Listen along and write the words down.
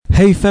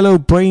Hey fellow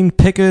brain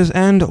pickers,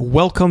 and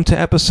welcome to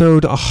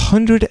episode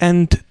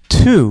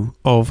 102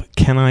 of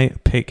Can I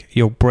Pick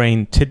Your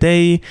Brain?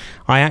 Today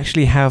I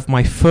actually have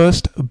my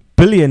first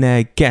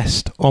billionaire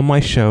guest on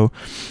my show,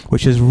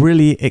 which is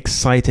really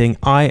exciting.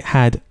 I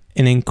had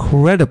an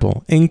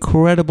incredible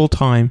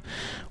time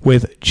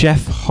with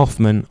Jeff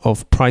Hoffman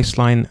of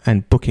Priceline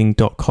and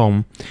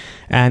Booking.com,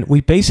 and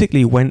we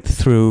basically went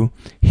through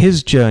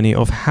his journey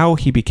of how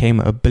he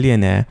became a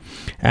billionaire,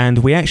 and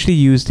we actually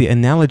used the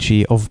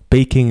analogy of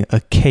baking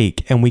a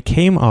cake, and we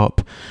came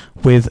up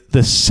with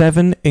the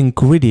 7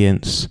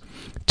 ingredients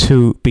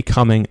to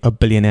becoming a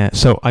billionaire.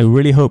 So I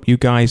really hope you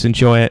guys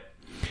enjoy it,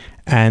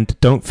 and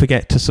don't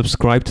forget to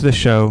subscribe to the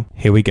show.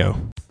 Here we go.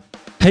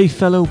 Hey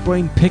fellow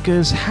brain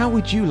pickers, how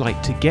would you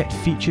like to get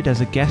featured as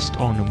a guest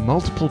on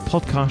multiple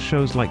podcast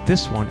shows like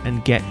this one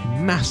and get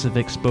massive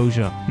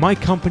exposure? My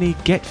company,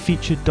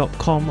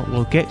 GetFeatured.com,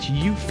 will get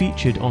you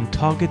featured on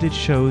targeted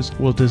shows,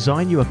 will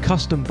design you a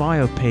custom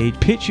bio page,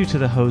 pitch you to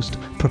the host,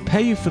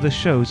 prepare you for the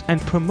shows, and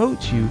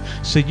promote you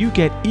so you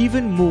get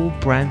even more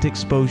brand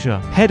exposure.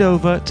 Head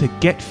over to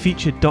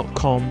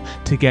GetFeatured.com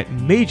to get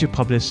major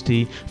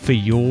publicity for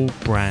your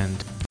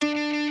brand.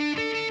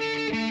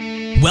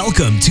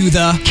 Welcome to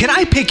the Can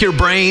I Pick Your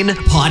Brain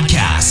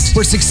podcast,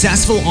 where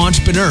successful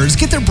entrepreneurs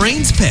get their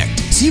brains picked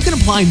so you can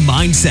apply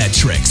mindset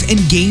tricks and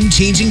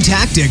game-changing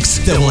tactics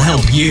that will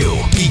help you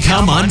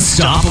become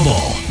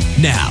unstoppable.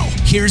 Now,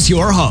 here's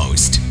your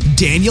host,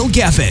 Daniel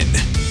Geffen.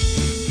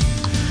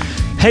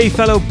 Hey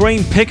fellow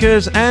brain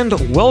pickers,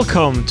 and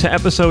welcome to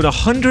episode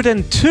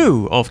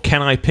 102 of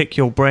Can I Pick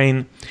Your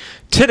Brain?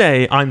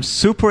 Today, I'm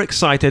super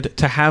excited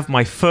to have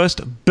my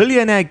first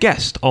billionaire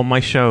guest on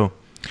my show.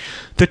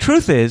 The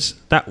truth is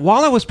that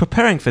while I was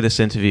preparing for this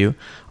interview,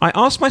 I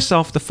asked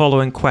myself the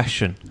following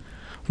question: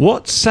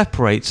 what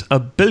separates a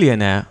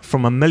billionaire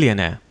from a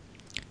millionaire?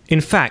 In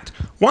fact,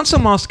 once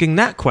I'm asking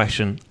that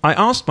question, I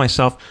asked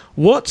myself,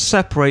 what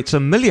separates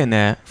a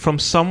millionaire from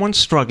someone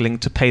struggling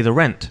to pay the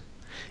rent?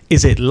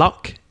 Is it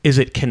luck? Is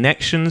it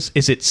connections?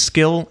 Is it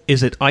skill?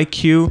 Is it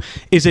IQ?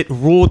 Is it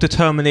raw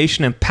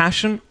determination and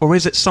passion? Or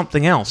is it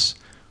something else?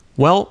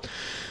 Well,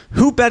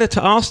 who better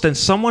to ask than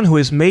someone who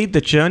has made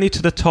the journey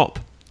to the top?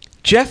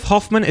 Jeff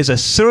Hoffman is a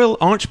serial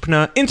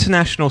entrepreneur,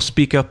 international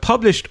speaker,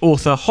 published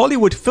author,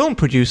 Hollywood film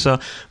producer,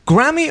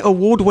 Grammy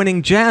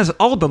award-winning jazz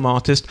album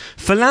artist,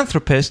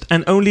 philanthropist,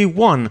 and only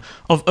one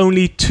of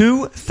only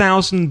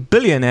 2,000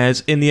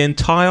 billionaires in the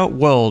entire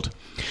world.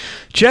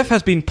 Jeff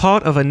has been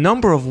part of a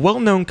number of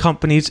well-known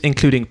companies,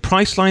 including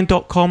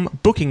Priceline.com,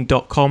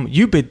 Booking.com,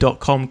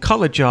 Ubid.com,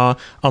 ColorJar,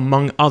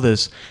 among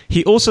others.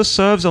 He also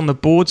serves on the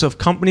boards of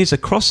companies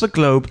across the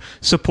globe,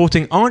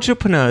 supporting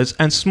entrepreneurs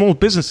and small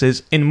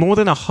businesses in more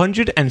than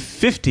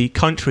 150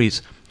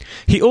 countries.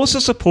 He also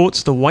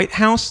supports the White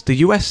House, the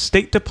U.S.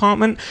 State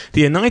Department,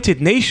 the United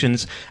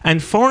Nations,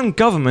 and foreign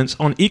governments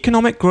on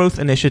economic growth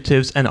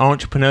initiatives and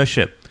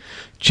entrepreneurship.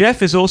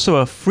 Jeff is also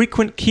a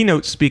frequent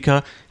keynote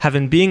speaker,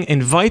 having been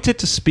invited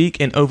to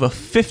speak in over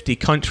 50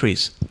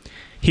 countries.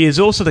 He is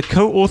also the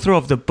co-author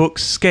of the book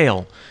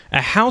Scale,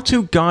 a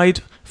how-to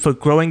guide for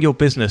growing your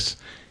business.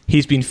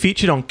 He's been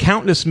featured on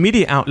countless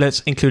media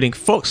outlets, including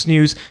Fox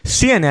News,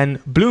 CNN,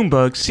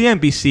 Bloomberg,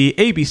 CNBC,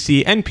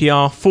 ABC,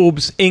 NPR,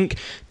 Forbes, Inc.,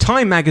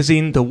 Time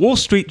Magazine, The Wall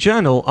Street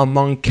Journal,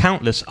 among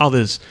countless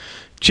others.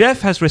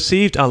 Jeff has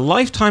received a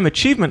Lifetime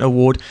Achievement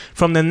Award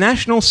from the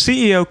National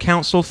CEO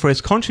Council for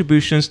his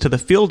contributions to the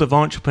field of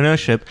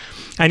entrepreneurship,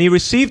 and he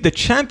received the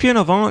Champion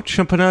of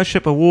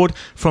Entrepreneurship Award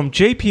from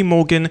JP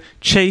Morgan,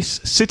 Chase,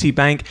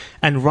 Citibank,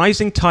 and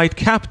Rising Tide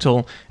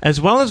Capital, as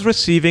well as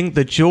receiving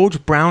the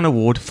George Brown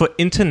Award for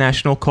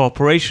International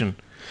Cooperation.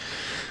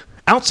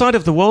 Outside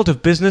of the world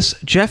of business,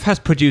 Jeff has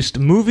produced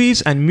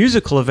movies and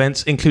musical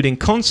events, including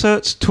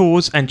concerts,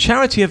 tours, and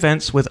charity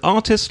events with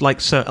artists like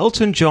Sir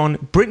Elton John,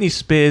 Britney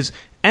Spears,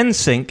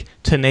 NSYNC,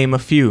 to name a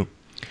few.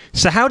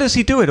 So how does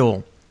he do it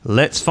all?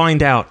 Let's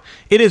find out.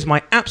 It is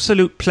my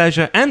absolute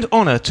pleasure and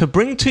honor to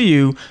bring to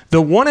you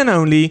the one and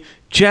only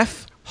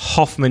Jeff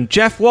Hoffman.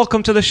 Jeff,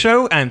 welcome to the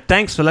show, and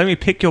thanks for letting me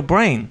pick your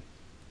brain.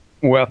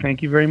 Well,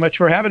 thank you very much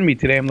for having me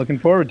today. I'm looking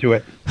forward to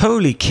it.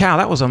 Holy cow,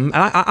 that was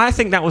I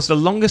think that was the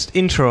longest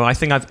intro I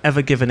think I've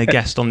ever given a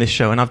guest on this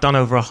show, and I've done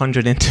over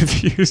 100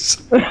 interviews.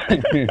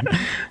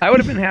 I would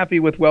have been happy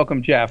with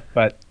Welcome Jeff,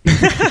 but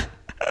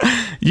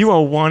you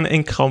are one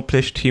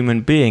accomplished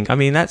human being. I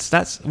mean, that's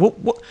what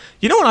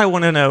you know what I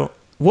want to know?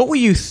 What were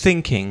you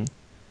thinking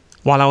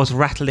while I was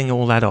rattling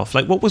all that off?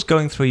 Like, what was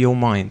going through your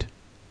mind?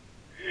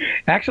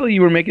 Actually,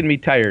 you were making me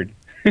tired.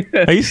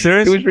 Are you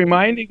serious? It was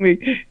reminding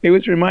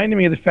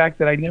me of the fact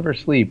that I never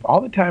sleep.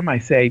 All the time I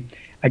say,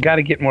 I got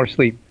to get more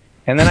sleep.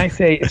 And then I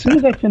say, as soon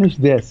as I finish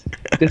this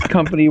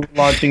company we're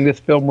launching, this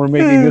film we're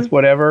making, this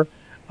whatever,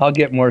 I'll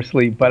get more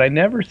sleep. But I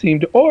never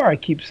seem to, or I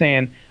keep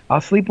saying, I'll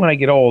sleep when I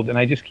get old, and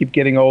I just keep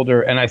getting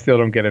older, and I still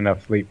don't get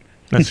enough sleep.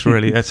 That's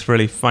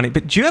really funny.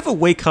 But do you ever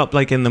wake up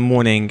like in the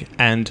morning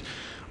and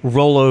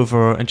roll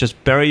over and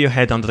just bury your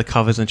head under the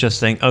covers and just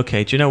think,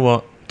 okay, do you know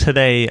what?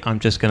 Today I'm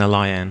just going to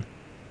lie in.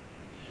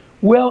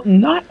 Well,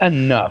 not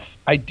enough.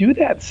 I do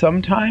that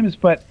sometimes,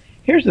 but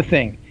here's the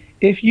thing.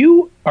 If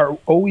you are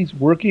always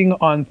working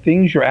on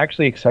things you're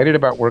actually excited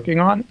about working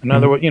on, in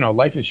other words,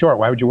 life is short.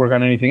 Why would you work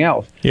on anything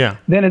else? Yeah.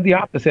 Then the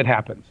opposite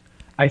happens.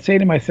 I say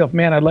to myself,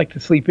 man, I'd like to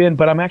sleep in,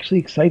 but I'm actually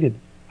excited.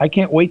 I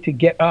can't wait to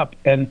get up.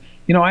 And,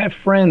 I have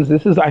friends.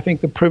 This is, I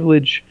think, the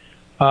privilege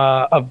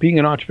of being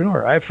an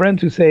entrepreneur. I have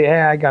friends who say,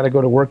 hey, I got to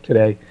go to work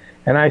today.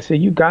 And I say,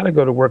 you got to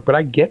go to work, but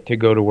I get to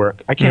go to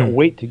work. I can't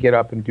wait to get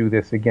up and do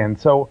this again.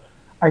 So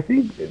I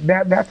think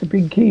that's a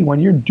big key. When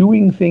you're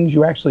doing things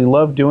you actually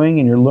love doing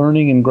and you're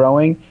learning and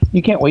growing,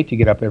 you can't wait to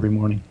get up every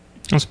morning.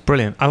 That's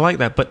brilliant. I like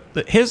that. But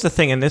here's the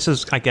thing, and this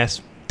is, I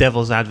guess,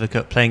 devil's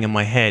advocate playing in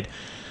my head.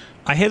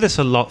 I hear this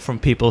a lot from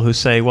people who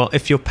say, well,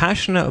 if you're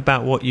passionate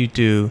about what you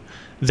do,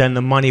 then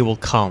the money will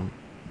come.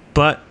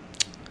 But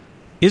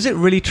is it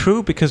really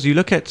true? Because you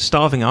look at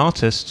starving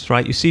artists,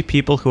 right? You see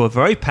people who are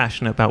very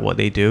passionate about what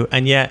they do,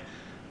 and yet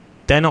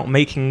they're not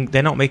making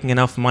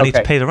enough money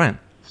to pay the rent.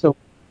 So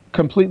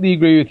completely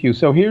agree with you.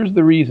 So here's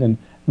the reason.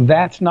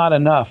 That's not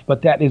enough,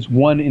 but that is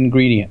one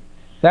ingredient.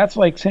 That's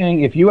like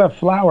saying if you have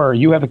flour,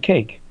 you have a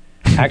cake.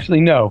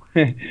 Actually, no.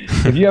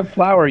 If you have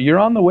flour, you're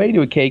on the way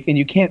to a cake, and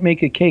you can't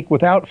make a cake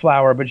without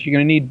flour, but you're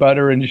going to need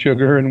butter and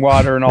sugar and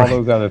water and all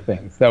those other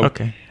things. So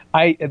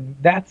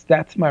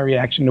that's my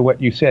reaction to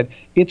what you said.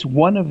 It's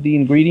one of the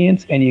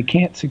ingredients, and you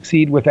can't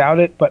succeed without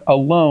it, but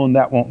alone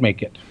that won't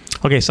make it.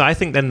 Okay, so I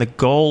think then the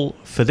goal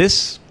for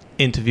this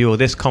interview or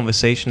this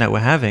conversation that we're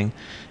having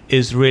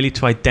is really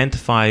to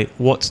identify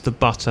what's the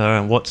butter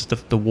and what's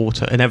the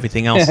water and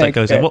everything else that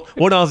goes in.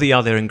 What are the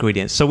other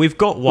ingredients? So we've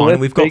got one.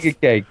 Let's bake a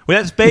cake. Well,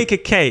 let's bake a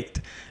cake.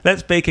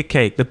 Let's bake a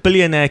cake. The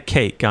billionaire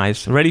cake,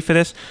 guys. Ready for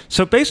this?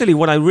 So basically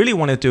what I really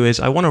want to do is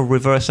I want to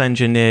reverse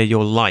engineer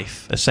your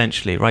life,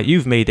 essentially, right?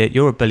 You've made it.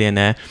 You're a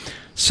billionaire.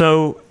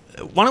 So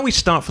why don't we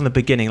start from the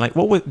beginning? Like,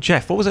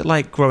 Jeff, what was it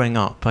like growing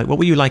up? Like, what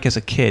were you like as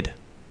a kid?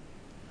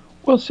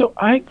 Well, so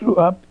I grew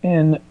up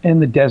in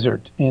the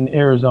desert in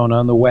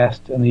Arizona in the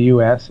west in the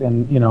U.S.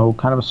 and,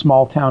 kind of a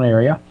small town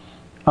area.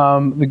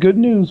 The good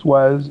news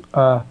was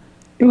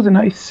it was a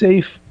nice,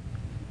 safe,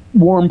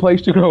 warm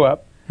place to grow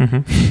up.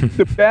 Mm-hmm.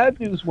 The bad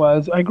news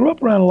was I grew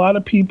up around a lot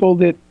of people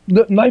that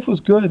life was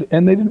good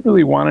and they didn't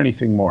really want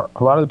anything more.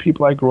 A lot of the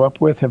people I grew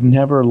up with have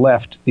never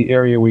left the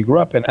area we grew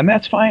up in, and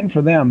that's fine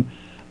for them.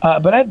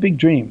 But I had big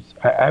dreams.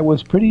 I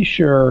was pretty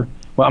sure.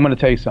 Well, I'm going to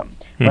tell you something.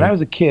 When I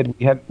was a kid,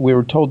 we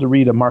were told to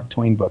read a Mark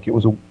Twain book. It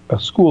was a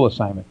school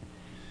assignment.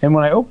 And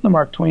when I opened the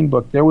Mark Twain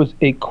book, there was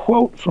a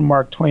quote from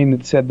Mark Twain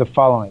that said the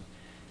following.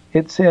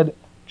 It said,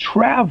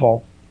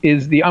 travel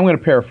is I'm going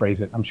to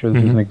paraphrase it. I'm sure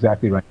this isn't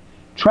exactly right.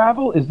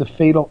 Travel is the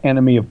fatal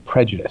enemy of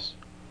prejudice.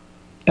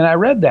 And I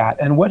read that,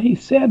 and what he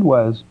said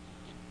was,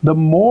 the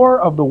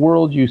more of the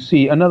world you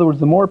see, in other words,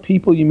 the more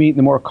people you meet,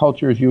 the more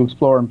cultures you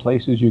explore and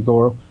places you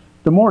go,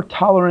 the more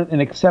tolerant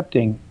and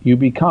accepting you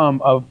become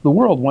of the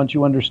world once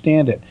you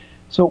understand it.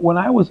 So when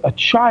I was a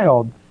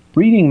child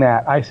reading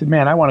that, I said,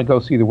 man, I want to go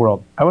see the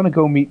world. I want to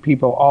go meet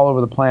people all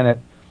over the planet.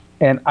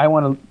 And I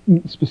want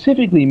to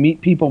specifically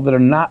meet people that are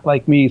not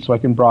like me so I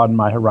can broaden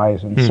my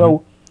horizon. Mm-hmm.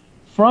 So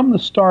from the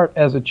start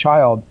as a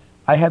child,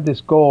 I had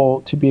this goal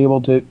to be able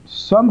to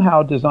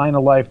somehow design a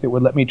life that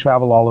would let me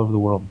travel all over the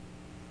world.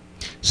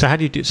 So how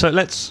do you do? So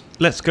let's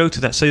go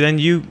to that. So then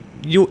you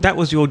that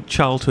was your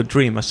childhood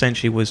dream,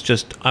 essentially, was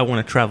just, I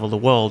want to travel the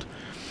world.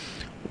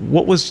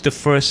 What was your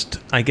first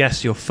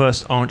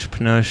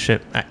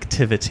entrepreneurship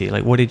activity?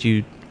 Like, what did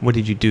you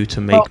do to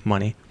make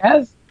money?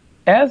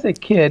 As a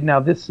kid, now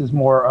this is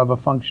more of a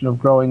function of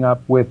growing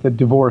up with a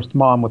divorced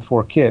mom with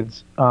 4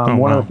 kids.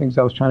 One of the things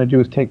I was trying to do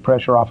is take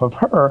pressure off of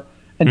her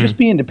and just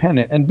be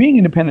independent. And being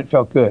independent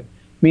felt good.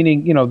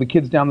 Meaning, the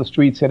kids down the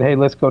street said, hey,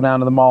 let's go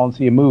down to the mall and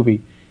see a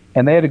movie.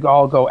 And they had to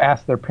all go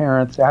ask their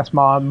parents, ask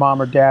mom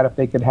or dad if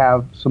they could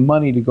have some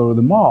money to go to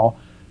the mall.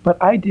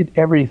 But I did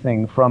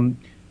everything from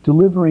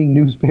delivering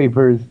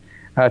newspapers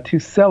to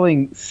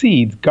selling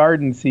seeds,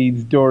 garden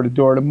seeds, door to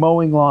door, to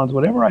mowing lawns,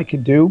 whatever I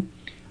could do.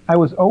 I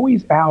was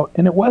always out,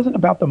 and it wasn't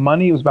about the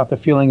money, it was about the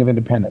feeling of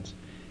independence.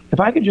 If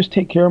I could just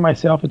take care of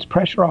myself, it's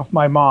pressure off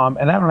my mom,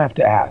 and I don't have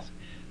to ask.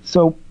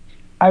 So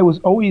I was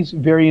always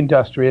very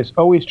industrious,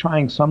 always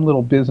trying some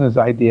little business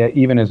idea,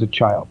 even as a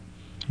child.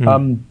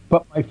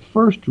 But my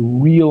first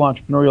real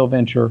entrepreneurial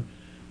venture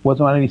was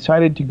when I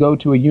decided to go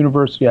to a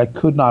university I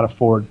could not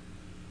afford.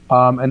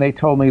 And they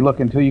told me, look,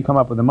 until you come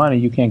up with the money,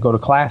 you can't go to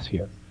class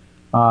here.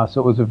 So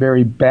it was a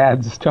very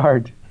bad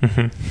start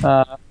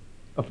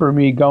for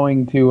me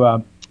going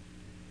to,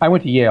 I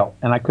went to Yale,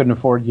 and I couldn't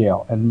afford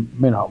Yale. And,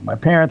 my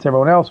parents,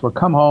 everyone else would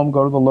come home,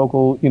 go to the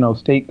local,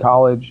 state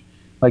college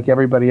like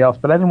everybody else.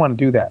 But I didn't want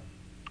to do that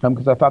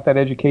because I thought that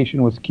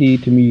education was key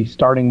to me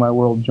starting my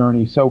world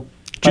journey. So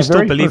do you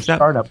still believe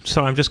that?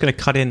 So I'm just going to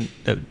cut in.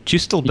 Do you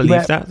still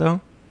believe that, though?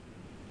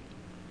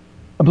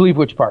 I believe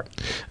which part?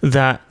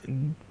 That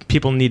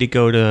people need to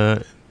go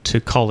to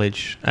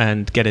college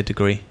and get a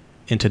degree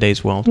in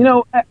today's world.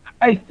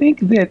 I think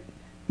that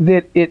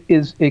it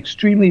is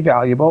extremely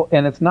valuable,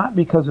 and it's not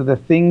because of the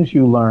things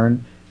you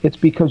learn, it's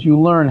because you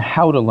learn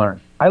how to learn.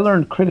 I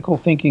learned critical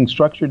thinking,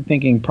 structured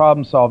thinking,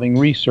 problem solving,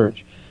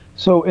 research.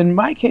 So in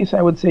my case,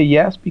 I would say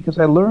yes, because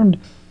I learned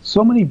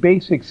so many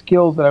basic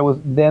skills that I was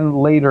then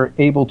later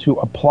able to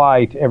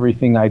apply to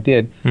everything I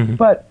did.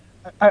 But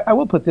I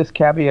will put this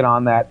caveat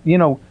on that,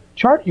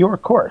 chart your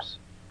course,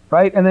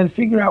 right? And then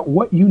figure out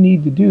what you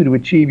need to do to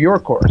achieve your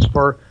course.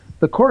 For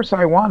the course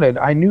I wanted,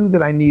 I knew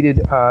that I needed,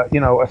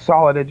 a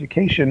solid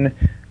education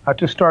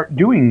to start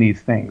doing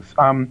these things.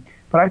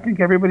 But I think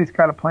everybody's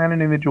got to plan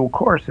an individual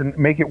course and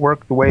make it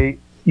work the way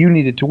you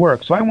need it to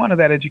work. So I wanted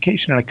that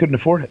education and I couldn't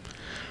afford it.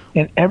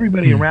 And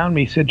everybody around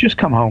me said, just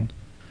come home.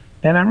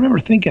 And I remember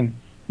thinking,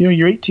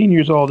 you're 18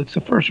 years old. It's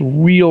the first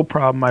real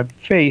problem I've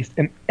faced.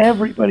 And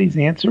everybody's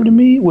answer to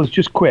me was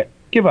just quit,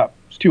 give up.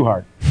 It's too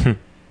hard. I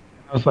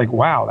was like,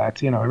 wow,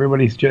 that's,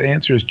 everybody's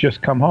answer is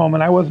just come home.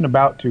 And I wasn't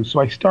about to. So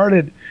I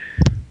started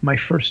my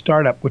first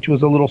startup, which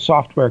was a little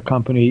software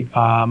company,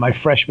 my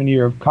freshman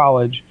year of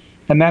college.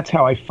 And that's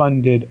how I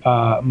funded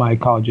my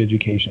college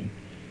education,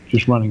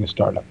 just running a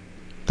startup.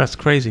 That's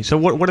crazy. So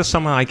what are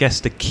some of, I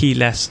guess, the key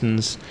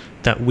lessons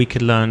that we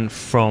could learn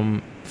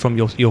from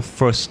your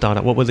first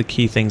startup? What were the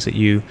key things that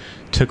you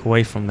took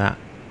away from that?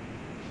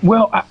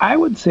 Well, I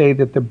would say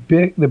that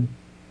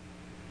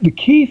the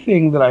key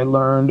thing that I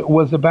learned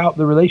was about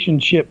the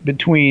relationship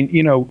between,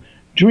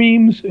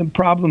 dreams and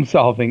problem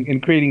solving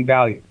and creating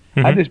value.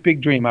 I have this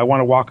big dream. I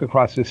want to walk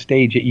across this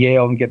stage at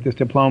Yale and get this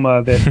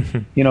diploma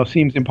that,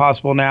 seems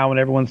impossible now and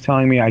everyone's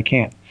telling me I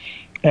can't.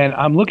 And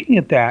I'm looking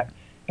at that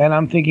and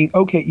I'm thinking,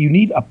 okay, you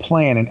need a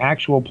plan, an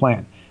actual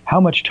plan. How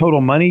much total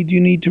money do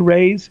you need to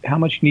raise? How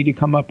much you need to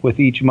come up with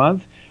each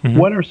month?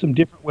 What are some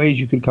different ways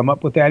you could come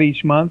up with that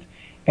each month?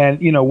 And,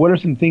 what are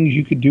some things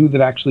you could do that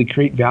actually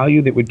create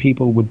value that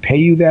people would pay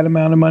you that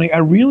amount of money? I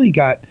really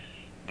got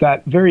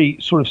very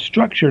sort of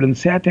structured and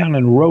sat down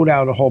and wrote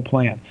out a whole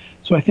plan.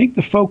 So I think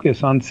the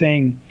focus on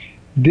saying,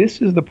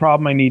 this is the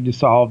problem I need to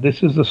solve,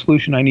 this is the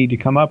solution I need to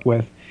come up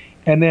with,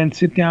 and then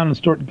sit down and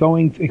start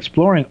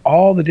exploring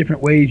all the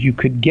different ways you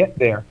could get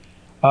there.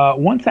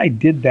 Once I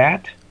did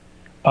that,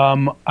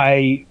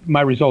 my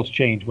results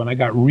changed when I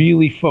got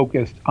really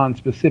focused on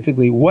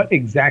specifically what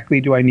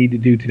exactly do I need to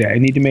do today. I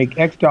need to make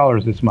X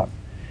dollars this month.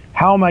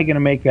 How am I going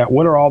to make that?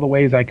 What are all the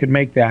ways I could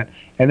make that?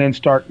 And then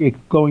start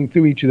going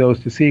through each of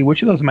those to see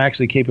which of those I'm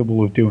actually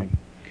capable of doing.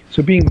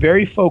 So being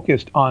very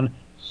focused on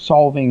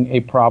solving a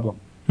problem.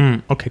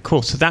 Okay,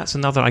 cool. So that's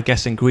another, I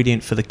guess,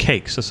 ingredient for the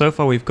cake. So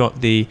far we've got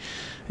the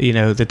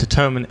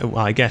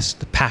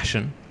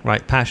passion,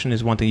 right? Passion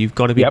is one thing. You've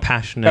got to be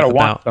passionate about.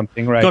 Want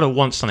something, right? Got to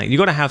want something. You've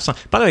got to have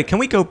something. By the way, can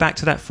we go back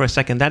to that for a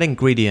second? That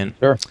ingredient.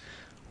 Sure.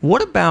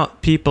 What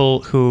about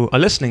people who are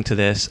listening to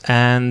this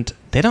and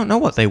they don't know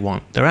what they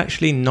want? They're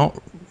actually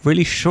not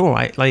really sure.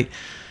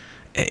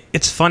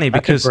 It's funny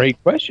because... That's a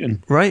great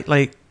question. Right?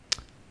 Like,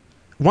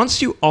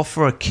 once you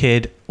offer a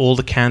kid all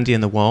the candy in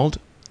the world,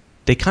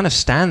 they kind of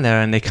stand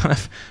there and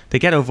they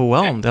get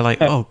overwhelmed. They're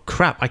like, oh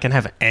crap, I can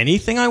have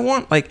anything I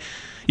want? Like,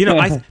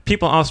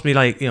 people ask me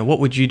like, what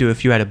would you do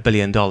if you had $1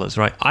 billion,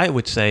 right? I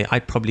would say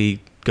I'd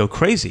probably go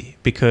crazy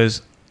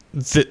because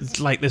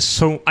there's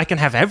so, I can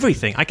have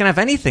everything. I can have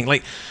anything.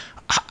 Like,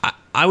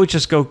 I would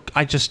just go,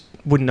 I just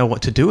wouldn't know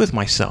what to do with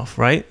myself,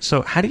 right?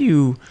 So how do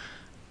you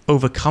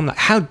overcome that?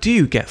 How do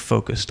you get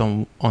focused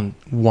on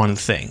one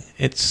thing?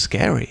 It's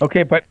scary.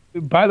 Okay, but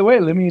by the way,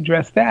 let me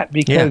address that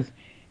because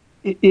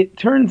it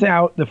turns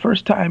out the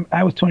first time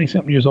I was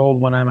 20-something years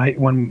old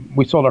when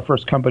we sold our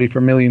first company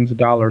for millions of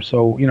dollars.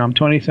 So, I'm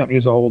 20-something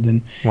years old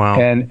and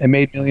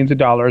made millions of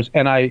dollars.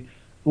 And I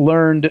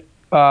learned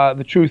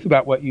the truth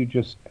about what you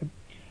just said.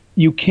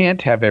 You can't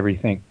have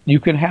everything. You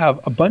can have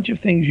a bunch of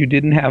things you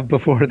didn't have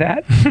before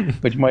that,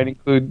 which might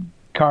include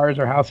cars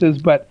or houses,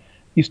 but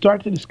you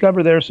start to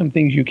discover there are some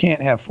things you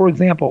can't have. For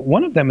example,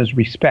 one of them is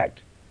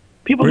respect.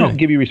 People don't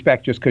give you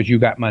respect just because you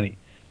got money.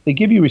 They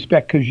give you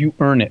respect because you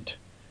earn it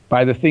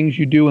by the things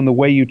you do and the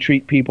way you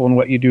treat people and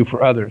what you do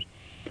for others.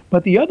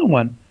 But the other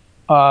one,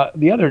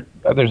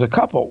 there's a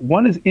couple.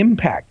 One is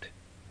impact,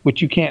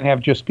 which you can't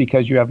have just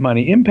because you have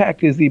money.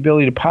 Impact is the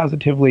ability to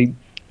positively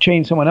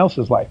change someone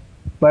else's life.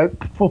 But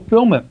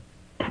fulfillment,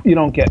 you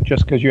don't get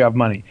just because you have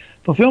money.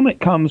 Fulfillment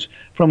comes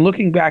from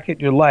looking back at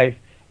your life,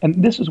 and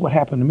this is what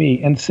happened to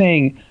me, and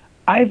saying,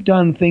 I've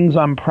done things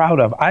I'm proud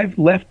of. I've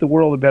left the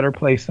world a better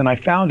place than I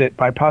found it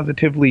by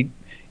positively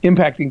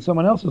impacting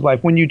someone else's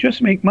life. When you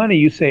just make money,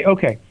 you say,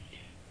 okay,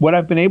 what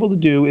I've been able to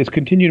do is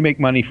continue to make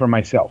money for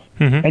myself.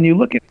 And you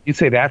look at it, you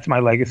say, that's my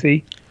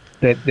legacy,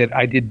 that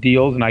I did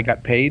deals and I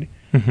got paid.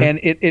 And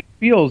it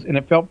feels, and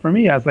it felt for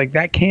me, I was like,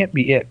 that can't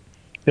be it.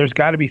 There's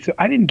got to be, so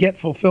I didn't get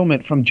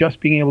fulfillment from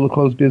just being able to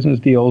close business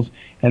deals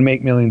and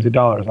make millions of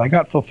dollars. I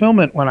got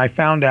fulfillment when I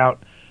found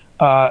out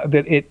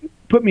that it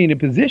put me in a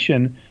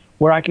position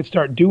where I could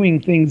start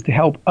doing things to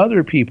help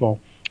other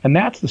people. And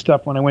that's the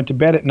stuff when I went to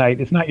bed at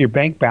night. It's not your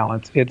bank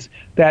balance. It's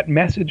that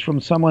message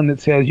from someone that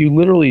says, you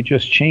literally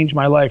just changed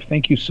my life.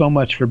 Thank you so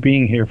much for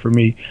being here for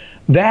me.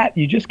 That,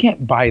 you just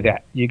can't buy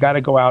that. You got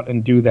to go out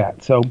and do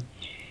that. So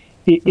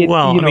Well,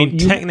 you I know, mean,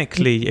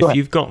 technically, go if ahead.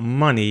 you've got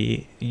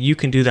money, you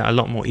can do that a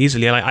lot more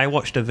easily. Like, I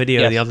watched a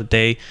video the Yes. other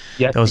day.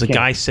 Yes, There was you a can.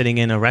 guy sitting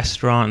in a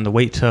restaurant, and the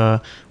waiter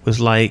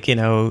was like,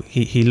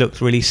 he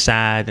looked really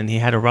sad, and he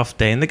had a rough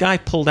day. And the guy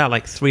pulled out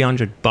like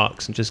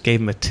 $300 and just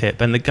gave him a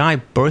tip. And the guy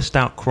burst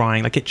out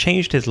crying. Like, it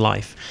changed his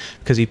life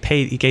because he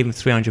gave him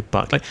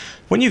 $300. Like,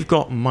 when you've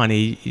got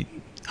money,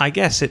 I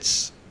guess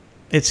it's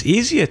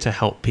easier to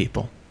help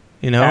people.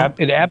 It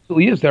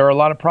absolutely is. There are a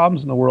lot of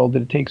problems in the world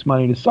that it takes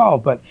money to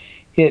solve, but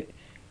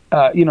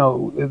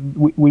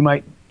we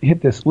might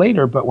hit this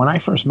later, but when I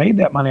first made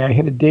that money, I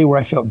hit a day where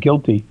I felt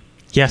guilty.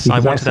 Yes, I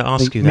Because wanted to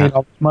ask you made that.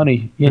 all this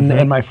money,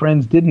 and my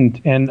friends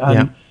didn't. And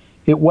Yeah.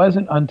 it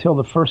wasn't until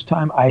the first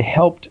time I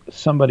helped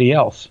somebody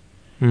else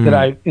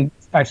that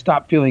I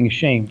stopped feeling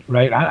ashamed.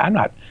 Right? I'm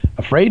not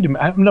afraid to.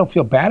 I don't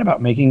feel bad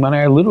about making money.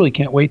 I literally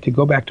can't wait to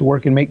go back to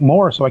work and make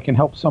more so I can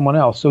help someone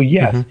else. So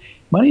yes,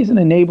 money is an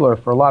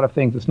enabler for a lot of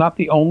things. It's not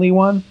the only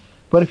one,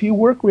 but if you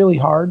work really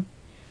hard.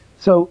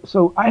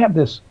 So I have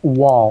this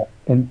wall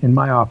in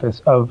my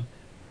office of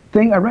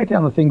I write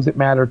down the things that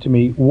matter to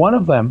me. One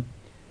of them,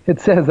 it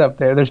says up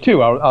there. There's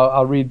two.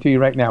 I'll read to you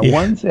right now. Yeah.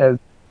 One says,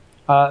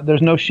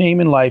 "There's no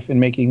shame in life in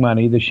making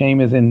money. The shame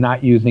is in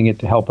not using it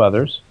to help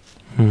others."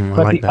 I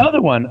But like the that.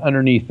 other one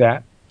underneath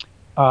that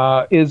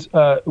is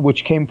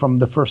which came from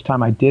the first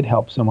time I did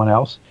help someone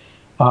else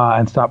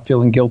and stopped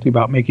feeling guilty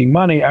about making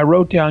money. I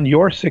wrote down,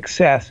 "Your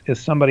success is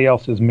somebody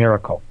else's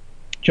miracle,"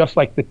 just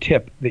like the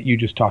tip that you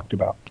just talked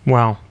about.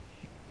 Wow.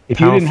 If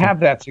you didn't Powerful. have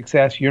that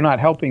success, you're not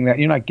helping that.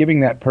 You're not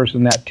giving that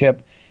person that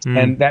tip,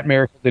 and that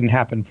miracle didn't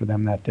happen for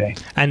them that day.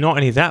 And not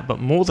only that,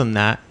 but more than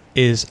that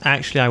is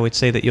actually, I would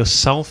say that you're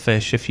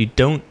selfish if you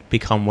don't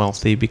become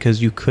wealthy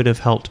because you could have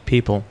helped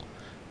people.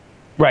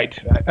 Right.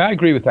 I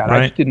agree with that. I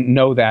Right. just didn't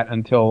know that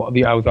until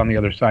I was on the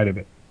other side of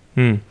it.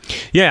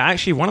 Yeah,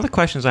 actually, one of the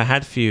questions I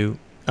had for you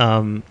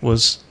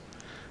was,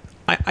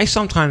 I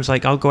sometimes,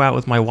 like, I'll go out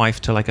with my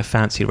wife to like a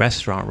fancy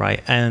restaurant,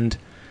 right? And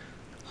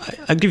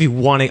I'll give you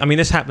one. I mean,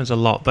 this happens a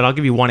lot, but I'll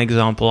give you one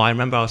example. I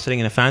remember I was sitting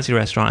in a fancy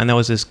restaurant, and there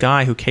was this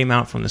guy who came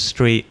out from the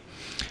street,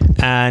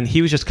 and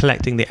he was just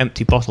collecting the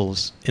empty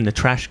bottles in the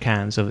trash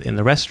cans in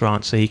the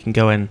restaurant, so he can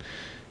go and,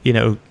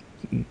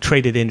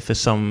 trade it in for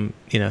some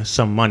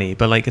money,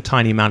 but like a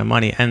tiny amount of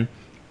money. And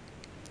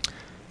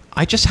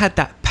I just had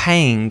that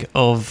pang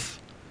of,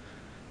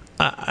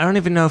 I don't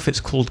even know if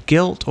it's called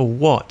guilt or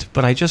what,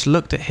 but I just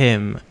looked at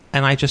him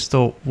and I just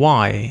thought,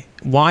 why?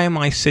 Why am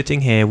I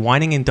sitting here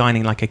whining and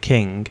dining like a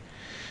king?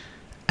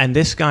 And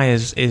this guy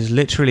is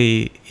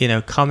literally,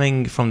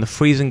 coming from the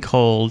freezing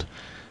cold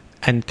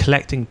and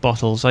collecting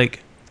bottles.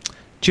 Like,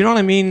 do you know what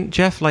I mean,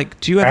 Jeff? Like,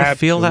 do you ever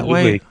feel that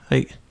way? Absolutely.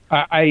 Like,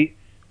 I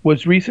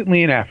was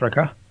recently in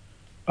Africa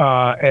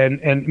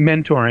and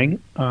mentoring,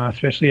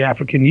 especially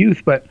African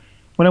youth. But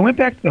when I went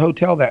back to the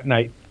hotel that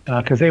night,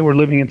 because they were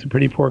living in some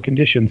pretty poor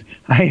conditions,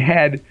 I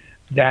had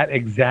that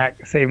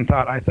exact same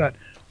thought. I thought,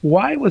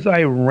 why was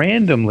I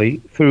randomly,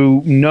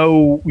 through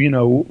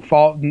no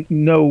fault,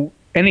 no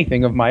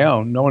anything of my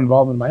own, no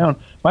involvement of my own,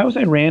 why was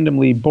I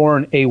randomly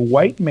born a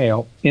white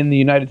male in the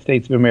United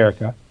States of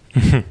America?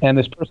 And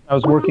this person I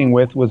was working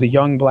with was a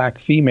young black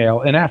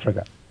female in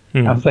Africa.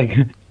 I was like,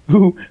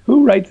 who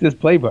writes this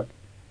playbook?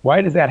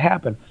 Why does that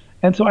happen?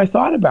 And so I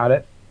thought about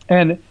it,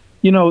 and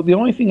the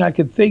only thing I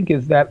could think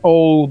is that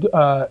old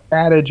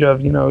adage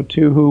of,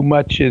 to whom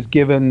much is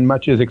given,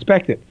 much is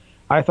expected.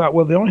 I thought,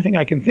 well, the only thing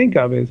I can think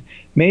of is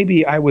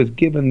maybe I was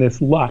given this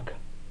luck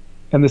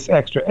and this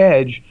extra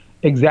edge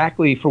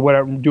exactly for what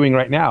I'm doing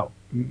right now.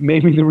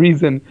 Maybe the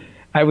reason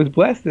I was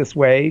blessed this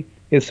way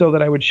is so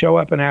that I would show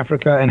up in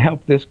Africa and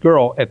help this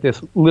girl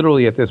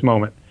literally at this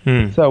moment.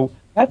 So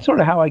that's sort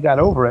of how I got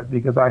over it,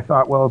 because I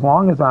thought, well, as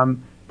long as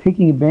I'm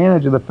taking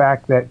advantage of the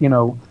fact that,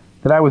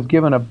 that I was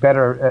given a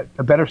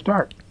better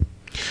start.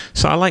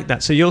 so I like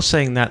that. So you're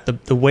saying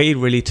that the way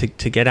really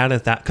to get out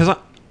of that, because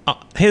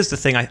here's the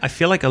thing, I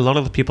feel like a lot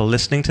of the people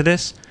listening to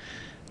this,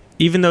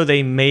 even though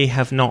they may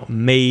have not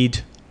made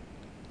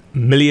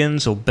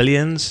millions or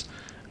billions,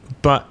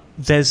 but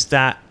there's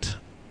that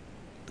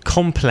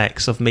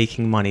complex of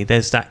making money.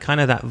 There's that kind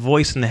of that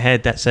voice in the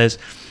head that says,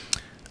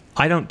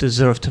 I don't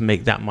deserve to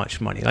make that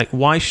much money. Like,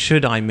 why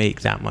should I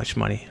make that much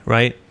money,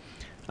 right?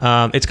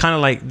 It's kind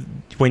of like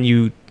when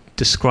you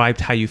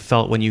described how you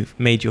felt when you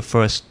made your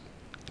first,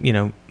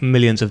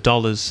 millions of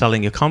dollars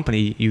selling your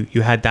company.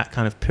 You had that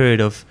kind of period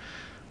of,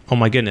 oh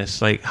my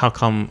goodness, like, how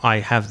come I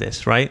have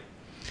this, right?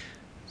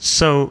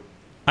 So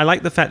I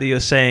like the fact that you're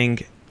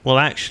saying, well,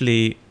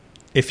 actually,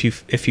 if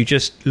you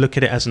just look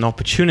at it as an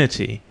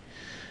opportunity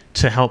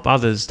to help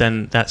others,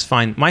 then that's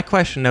fine. My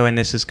question, though, and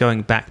this is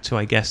going back to,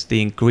 I guess,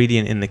 the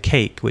ingredient in the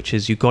cake, which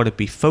is you got to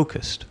be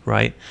focused,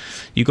 right?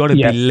 You got to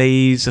be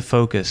laser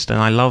focused, and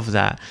I love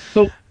that.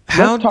 So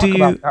how let's talk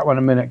about that one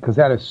a minute, because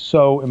that is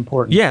so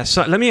important. Yeah,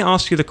 so let me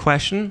ask you the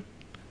question.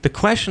 The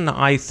question that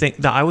I think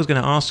that I was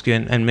going to ask you,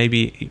 and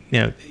maybe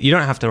you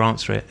don't have to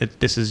answer it.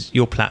 This is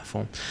your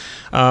platform.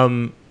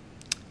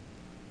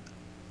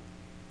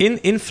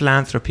 In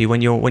philanthropy,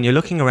 when you're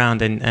looking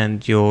around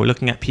and you're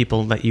looking at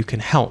people that you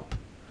can help,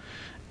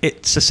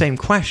 it's the same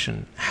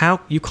question. How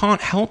you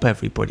can't help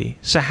everybody.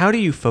 So how do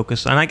you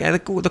focus? And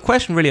the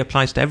question really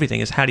applies to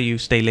everything: is how do you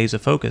stay laser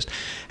focused?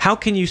 How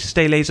can you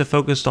stay laser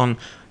focused on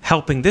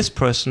helping this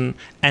person,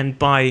 and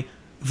by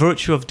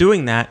virtue of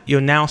doing that, you're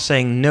now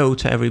saying no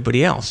to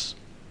everybody else?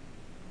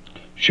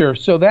 Sure.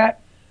 So that,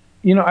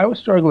 I was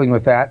struggling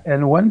with that,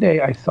 and one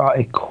day I saw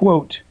a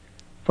quote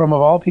from,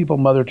 of all people,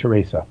 Mother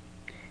Teresa,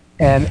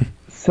 and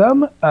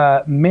some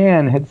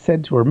man had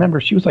said to her.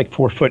 Remember, she was like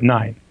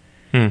 4'9",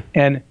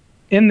 and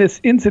in this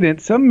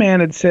incident, some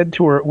man had said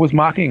to her, was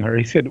mocking her.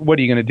 He said, "What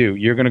are you going to do?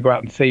 You're going to go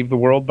out and save the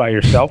world by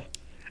yourself?"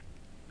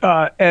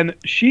 And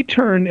she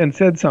turned and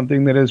said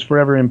something that has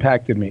forever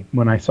impacted me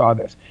when I saw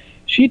this.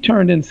 She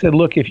turned and said,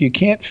 "Look, if you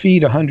can't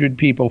feed 100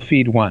 people,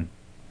 feed one."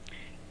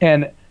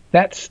 And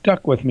that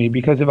stuck with me,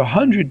 because if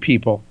 100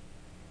 people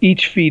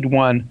each feed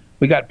one,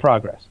 we got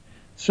progress.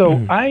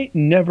 So I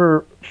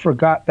never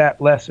forgot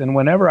that lesson.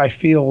 Whenever I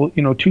feel,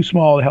 too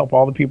small to help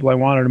all the people I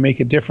want or to make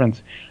a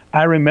difference,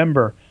 I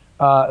remember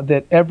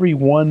that every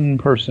one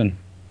person,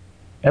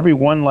 every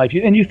one life,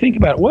 and you think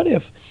about it, what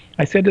if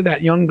I said to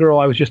that young girl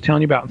I was just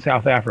telling you about in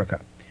South Africa,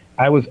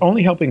 I was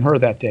only helping her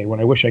that day when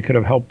I wish I could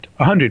have helped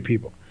 100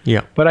 people.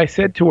 Yeah. But I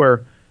said to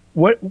her,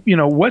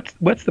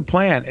 what's the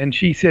plan? And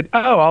she said,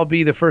 "Oh, I'll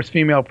be the first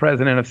female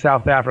president of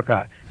South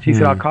Africa." She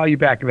said, "I'll call you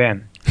back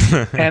then."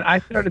 And I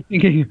started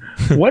thinking,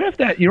 what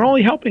if you're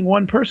only helping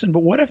one person,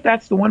 but what if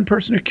that's the one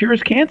person who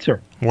cures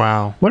cancer?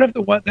 Wow. What if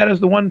that is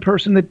the one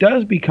person that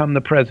does become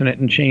the president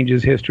and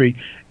changes history?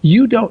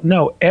 You don't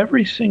know.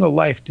 Every single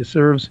life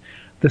deserves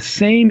the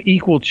same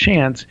equal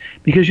chance,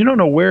 because you don't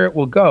know where it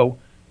will go.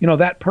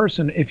 That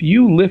person, if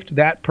you lift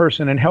that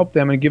person and help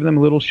them and give them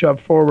a little shove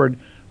forward,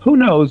 who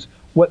knows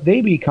what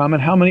they become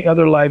and how many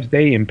other lives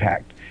they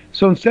impact.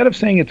 So instead of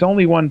saying it's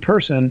only one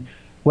person,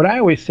 what I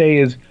always say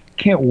is,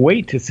 can't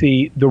wait to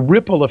see the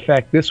ripple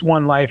effect this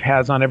one life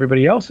has on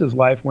everybody else's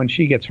life when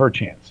she gets her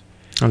chance.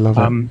 I love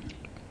it.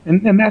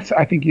 And that's,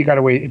 I think you got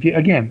to wait. If you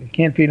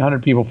can't feed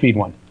 100 people, feed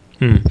one.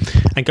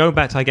 And going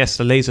back to, I guess,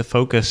 the laser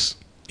focus,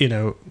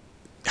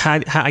 how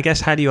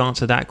do you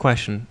answer that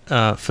question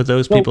for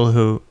those people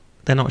who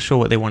they're not sure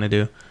what they want to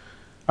do?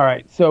 All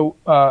right. So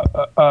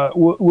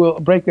we'll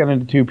break that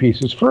into two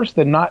pieces. First,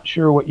 the not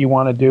sure what you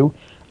want to do.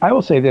 I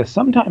will say this.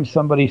 Sometimes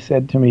somebody has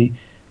said to me,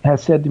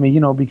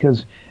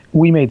 because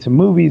we made some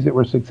movies that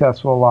were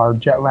successful. Our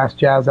last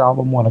jazz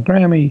album won a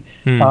Grammy.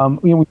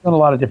 We've done a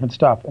lot of different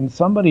stuff. And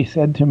somebody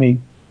said to me,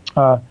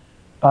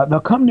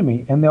 they'll come to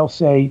me and they'll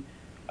say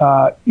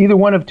either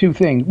one of two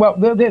things. Well,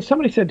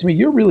 somebody said to me,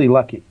 "You're really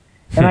lucky."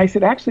 And I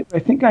said, actually, what I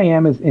think I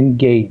am is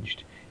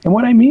engaged. And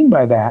what I mean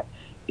by that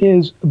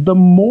is the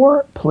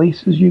more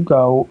places you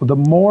go, the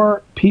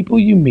more people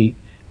you meet,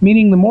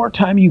 meaning the more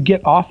time you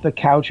get off the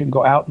couch and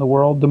go out in the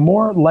world, the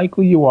more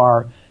likely you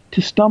are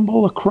to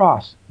stumble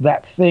across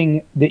that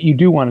thing that you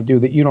do want to do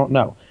that you don't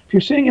know. If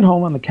you're sitting at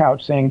home on the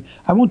couch saying,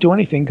 "I won't do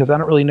anything because I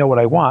don't really know what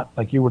I want,"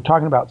 like you were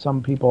talking about,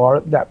 some people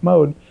are that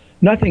mode,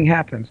 nothing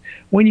happens.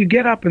 When you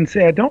get up and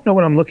say, "I don't know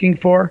what I'm looking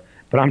for,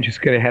 but I'm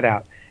just going to head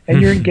out,"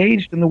 and you're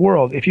engaged in the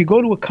world. If you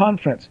go to a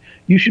conference,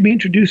 you should be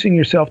introducing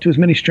yourself to as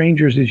many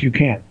strangers as you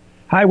can.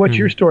 "Hi, what's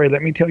your story?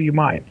 Let me tell you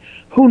mine."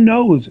 Who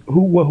knows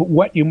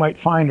what you might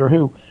find or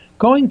who.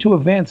 Going to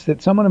events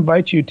that someone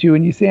invites you to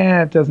and you say,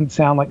 "It doesn't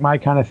sound like my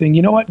kind of thing."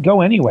 You know what? Go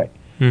anyway.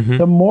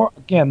 The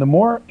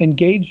more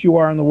engaged you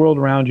are in the world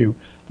around you,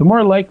 the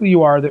more likely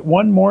you are that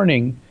one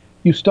morning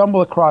you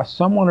stumble across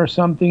someone or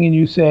something and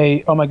you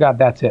say, "Oh my God,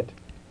 that's it.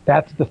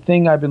 That's the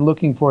thing I've been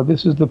looking for.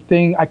 This is the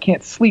thing. I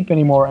can't sleep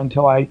anymore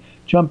until I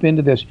jump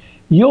into this."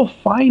 You'll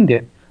find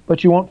it,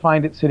 but you won't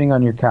find it sitting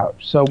on your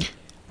couch. So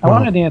I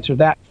wanted to answer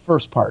that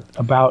first part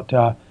about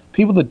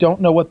people that don't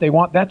know what they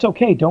want. That's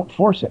okay. Don't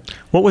force it.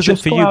 What was it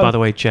for you, by the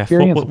way, Jeff?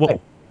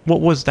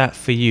 What was that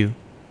for you?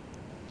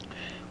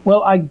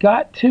 Well, I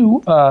got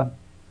to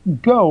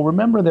go.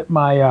 Remember that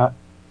my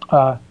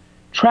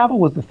travel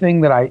was the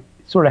thing that I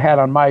sort of had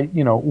on my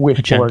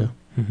wish board.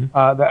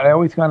 That I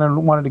always kind of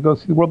wanted to go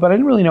see the world, but I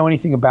didn't really know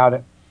anything about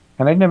it,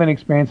 and I didn't have any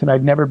experience, and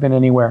I'd never been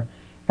anywhere.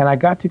 And I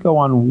got to go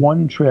on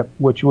one trip,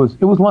 it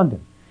was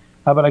London,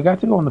 but I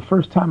got to go on the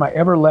first time I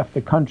ever left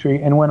the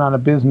country and went on a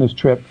business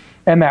trip,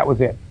 and that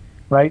was it.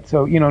 Right?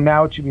 So,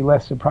 now it should be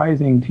less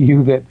surprising to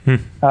you that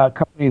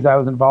companies I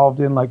was involved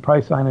in, like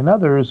Priceline and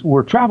others,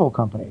 were travel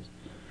companies.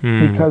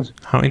 Because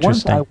how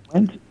interesting.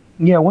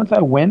 Once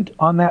I went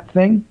on that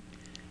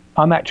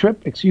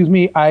trip,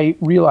 I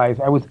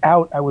realized I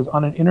was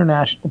on an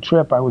international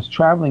trip. I was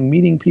traveling,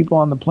 meeting people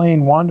on the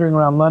plane, wandering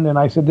around London.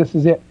 I said, this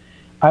is it.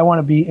 I want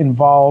to be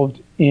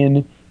involved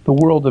in the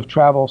world of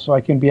travel so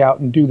I can be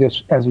out and do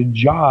this as a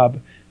job,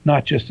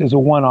 not just as a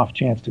one-off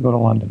chance to go to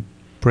London.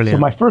 Brilliant.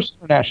 So my first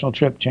international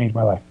trip changed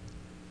my life.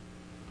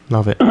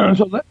 Love it.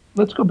 So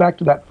let's go back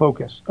to that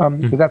focus,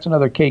 because that's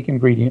another cake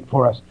ingredient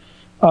for us.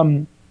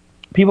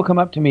 People come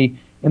up to me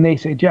and they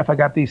say, "Jeff, I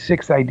got these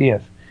 6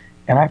 ideas."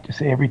 And I have to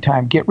say every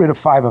time, get rid of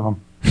 5 of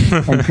them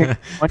and pick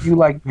what you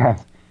like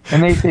best.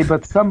 And they say,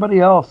 "But somebody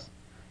else,"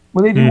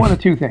 well, they do one of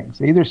two things.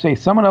 They either say,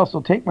 "Someone else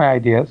will take my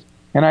ideas,"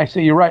 and I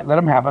say, "You're right, let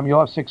them have them, you'll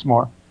have 6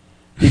 more."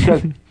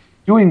 because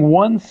doing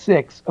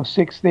 1/6 of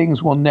 6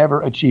 things will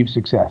never achieve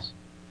success.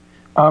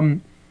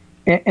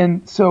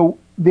 And so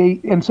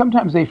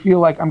sometimes they feel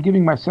like I'm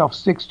giving myself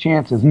 6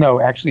 chances. No,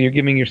 actually, you're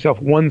giving yourself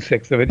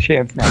 1/6 of a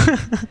chance now.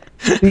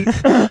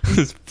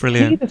 That's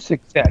brilliant.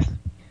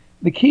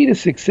 The key to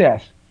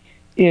success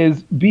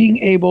is being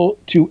able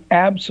to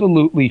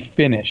absolutely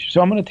finish. So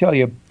I'm going to tell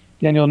you,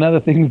 Daniel, another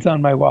thing that's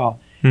on my wall.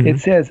 It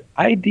says,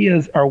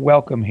 ideas are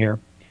welcome here,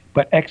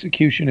 but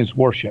execution is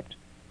worshipped.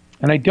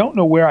 And I don't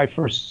know where I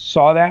first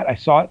saw that. I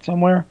saw it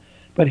somewhere,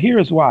 but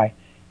here's why.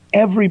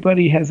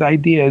 Everybody has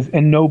ideas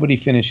and nobody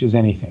finishes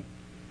anything.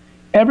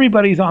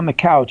 Everybody's on the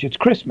couch. It's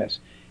Christmas.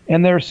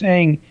 And they're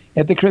saying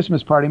at the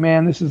Christmas party,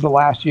 man, this is the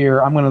last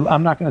year. I'm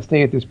not going to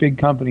stay at this big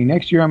company.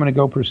 Next year, I'm going to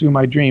go pursue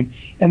my dream.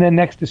 And then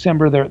next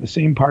December, they're at the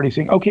same party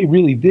saying, okay,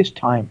 really, this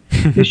time,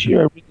 this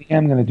year, I really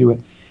am going to do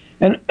it.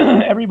 And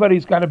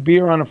everybody's got a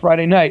beer on a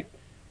Friday night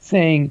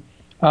saying,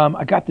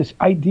 I got this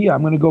idea.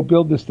 I'm going to go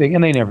build this thing.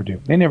 And they never do.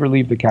 They never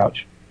leave the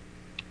couch,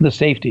 the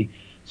safety.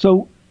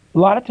 So a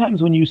lot of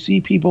times when you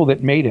see people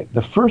that made it,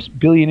 the first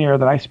billionaire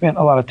that I spent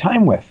a lot of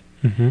time with,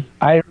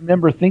 I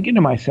remember thinking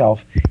to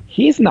myself,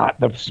 he's not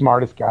the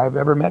smartest guy I've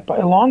ever met by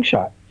a long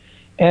shot.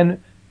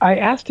 And I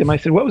asked him, I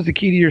said, what was the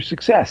key to your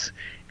success?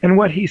 And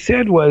what he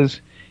said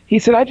was,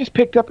 I just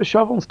picked up a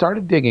shovel and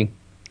started digging.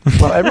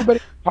 Well, everybody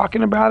was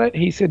talking about it.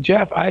 He said,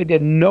 Jeff, I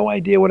had no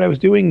idea what I was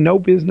doing, no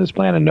business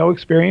plan and no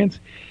experience.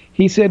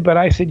 He said, but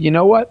I said, you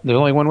know what? There's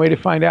only one way to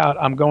find out.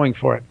 I'm going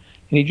for it.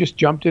 And he just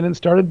jumped in and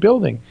started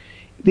building.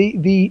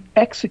 The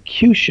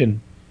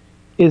execution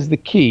is the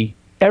key.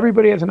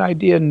 Everybody has an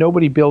idea,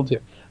 nobody builds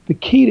it. The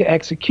key to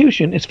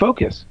execution is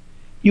focus.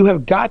 You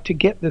have got to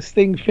get this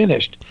thing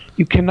finished.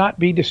 You cannot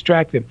be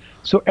distracted.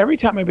 So every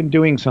time I've been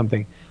doing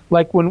something,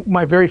 like when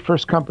my very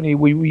first company,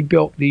 we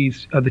built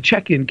these the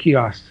check-in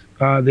kiosks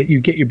that you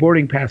get your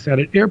boarding pass at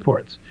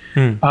airports.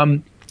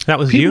 That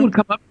was people you? would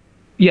come up.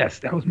 Yes,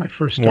 that was my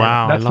first startup.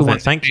 Wow, That's I love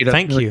it. Thank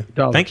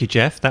you,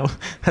 Jeff.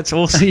 That's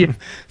awesome. Yeah.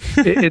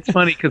 It's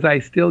funny because I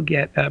still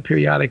get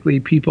periodically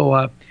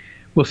people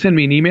will send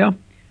me an email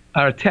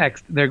or a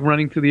text. They're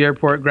running to the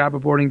airport, grab a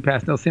boarding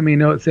pass, and they'll send me a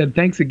note that said,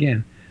 thanks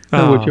again,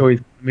 which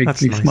always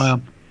makes me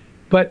smile.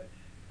 But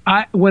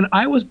when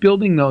I was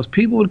building those,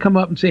 people would come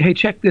up and say, hey,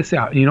 check this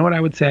out. And you know what I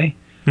would say?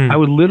 I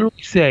would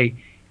literally say,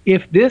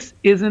 if this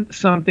isn't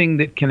something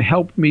that can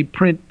help me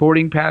print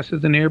boarding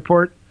passes in the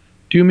airport,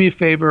 do me a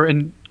favor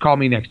and call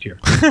me next year.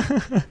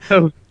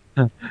 So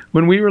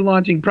when we were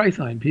launching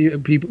Priceline,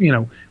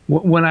 people,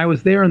 when I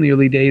was there in the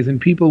early days and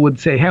people would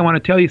say, hey, I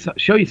want to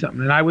show you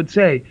something. And I would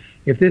say,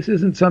 if this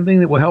isn't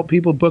something that will help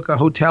people book a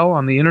hotel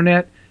on the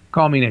internet,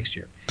 call me next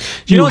year.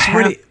 You know what's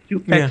really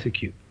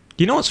execute.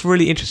 You know what's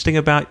really interesting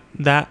about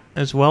that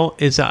as well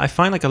is that I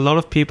find like a lot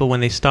of people,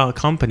 when they start a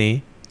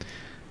company,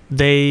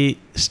 they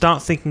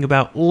start thinking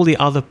about all the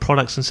other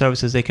products and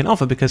services they can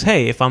offer because,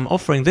 hey, if I'm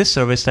offering this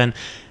service, then,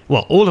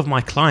 well, all of my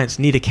clients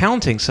need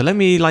accounting. So let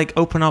me like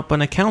open up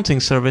an accounting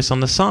service on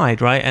the side,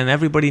 right? And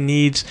everybody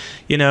needs,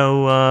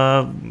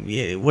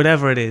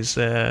 whatever it is,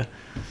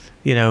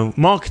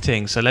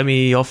 marketing. So let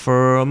me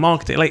offer a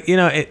marketing. Like,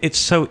 it's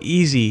so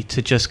easy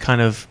to just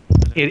kind of...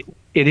 It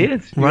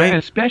is, right? And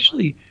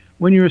especially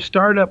when you're a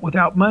startup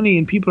without money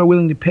and people are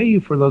willing to pay you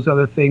for those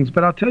other things.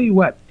 But I'll tell you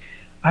what,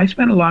 I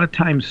spent a lot of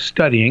time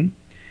studying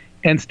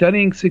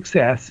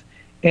success.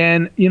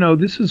 And,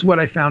 this is what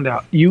I found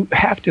out.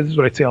 This is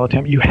what I say all the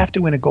time, you have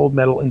to win a gold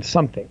medal in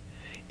something.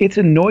 It's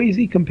a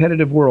noisy,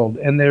 competitive world.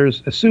 And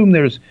there's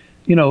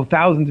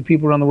thousands of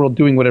people around the world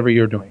doing whatever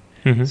you're doing.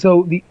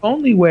 So the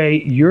only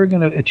way you're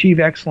going to achieve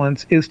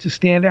excellence is to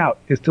stand out,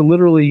 is to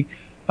literally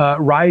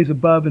rise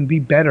above and be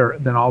better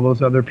than all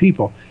those other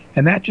people.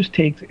 And that just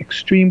takes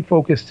extreme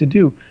focus to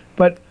do.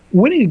 But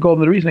winning a gold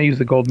medal, the reason I use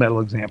the gold medal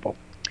example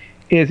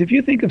is if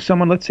you think of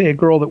someone, let's say a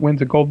girl that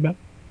wins a gold medal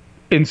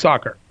in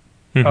soccer,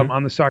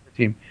 on the soccer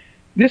team.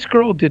 This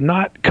girl did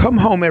not come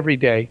home every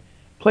day,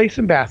 play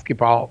some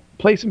basketball,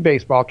 play some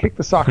baseball, kick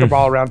the soccer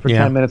ball around for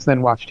 10 minutes,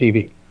 then watch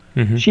TV.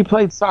 She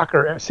played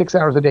soccer 6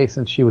 hours a day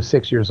since she was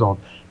 6 years old.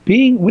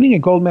 Winning a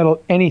gold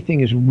medal,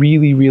 anything is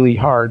really, really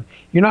hard.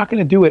 You're not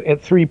going to do it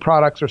at 3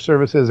 products or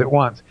services at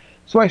once.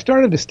 So I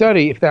started to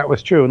study if that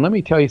was true. And let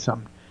me tell you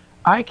something.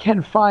 I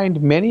can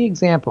find many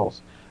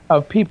examples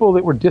of people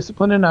that were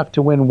disciplined enough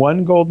to win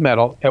 1 gold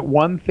medal at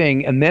one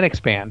thing and then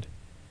expand.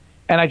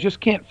 And I just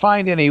can't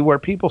find any where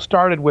people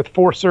started with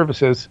 4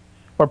 services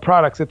or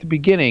products at the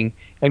beginning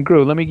and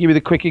grew. Let me give you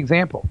the quick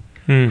example.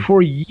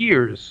 For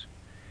years,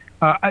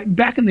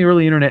 back in the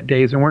early internet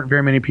days, there weren't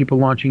very many people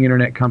launching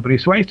internet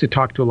companies. So I used to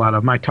talk to a lot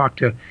of them. I talked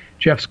to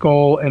Jeff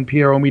Skoll and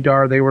Pierre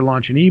Omidyar. They were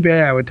launching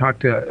eBay. I would talk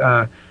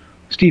to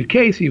Steve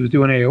Case. He was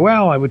doing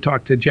AOL. I would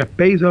talk to Jeff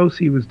Bezos.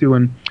 He was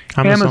doing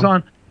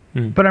Amazon.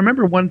 But I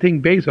remember one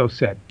thing Bezos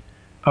said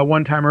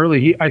one time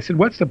early. I said,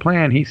 what's the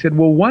plan? He said,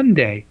 well, one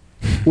day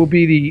will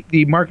be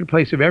the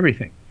marketplace of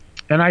everything.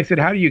 And I said,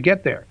 how do you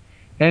get there?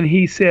 And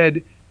he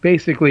said,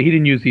 basically, he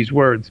didn't use these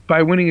words,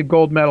 by winning a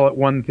gold medal at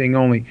one thing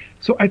only.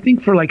 So I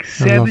think for like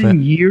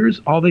 7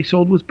 years, all they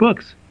sold was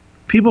books.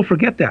 People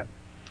forget that.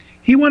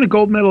 He won a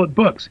gold medal at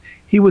books.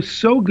 He was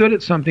so good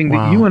at something that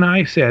Wow. you and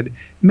I said,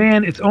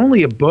 man, it's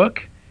only a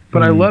book,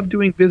 but I love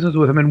doing business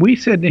with him. And we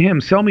said to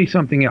him, sell me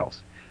something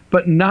else.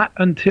 But not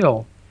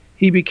until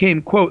he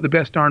became, quote, the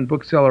best darn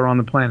bookseller on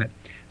the planet.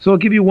 So I'll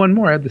give you one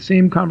more. I had the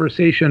same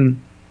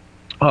conversation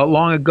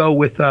long ago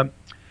with Tony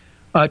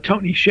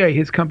Hsieh.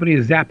 His company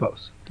is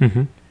Zappos.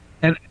 Mm-hmm.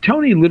 And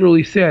Tony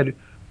literally said,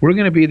 we're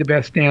going to be the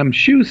best damn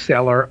shoe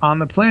seller on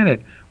the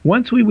planet.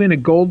 Once we win a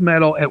gold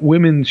medal at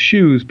women's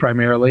shoes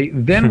primarily,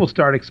 then we'll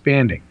start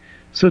expanding.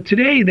 So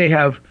today they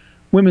have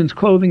women's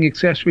clothing,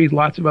 accessories,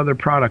 lots of other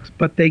products,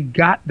 but they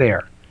got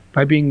there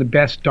by being the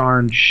best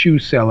darn shoe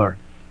seller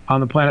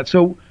on the planet.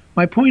 So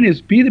my point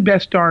is, be the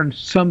best darn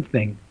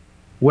something.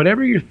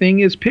 Whatever your thing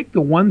is, pick the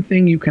one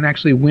thing you can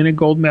actually win a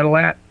gold medal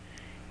at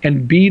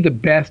and be the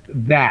best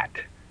that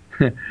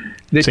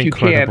you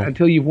can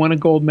until you've won a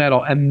gold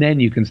medal, and then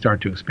you can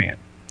start to expand.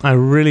 I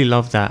really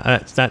love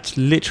that. That's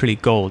literally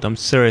gold. I'm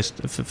serious.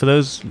 For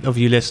those of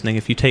you listening,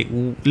 if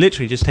you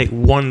literally just take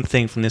one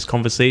thing from this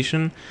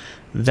conversation,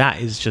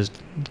 that is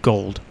just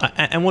gold.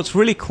 And what's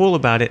really cool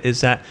about it is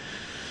that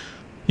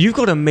you've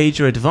got a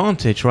major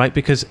advantage, right?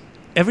 Because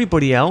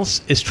everybody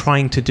else is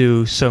trying to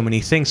do so many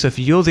things. So if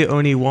you're the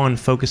only one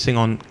focusing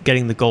on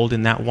getting the gold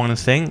in that one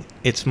thing,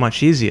 it's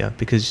much easier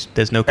because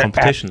there's no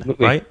competition,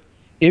 Absolutely. right?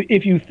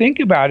 If you think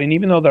about it, and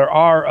even though there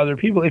are other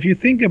people, if you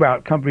think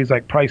about companies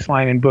like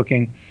Priceline and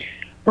Booking,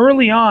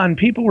 early on,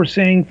 people were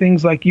saying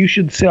things like you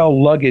should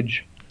sell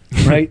luggage,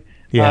 right?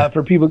 Yeah.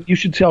 For people, you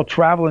should sell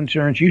travel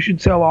insurance. You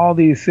should sell all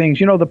these things.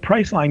 You know, the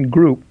Priceline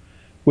Group,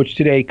 which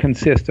today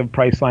consists of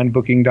Priceline,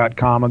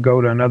 Booking.com,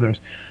 Agoda, and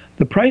others.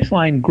 The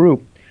Priceline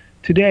Group,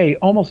 today,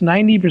 almost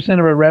 90%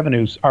 of our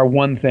revenues are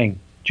one thing,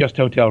 just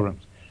hotel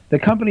rooms. The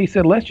company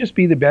said, let's just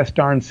be the best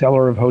darn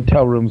seller of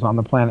hotel rooms on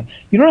the planet.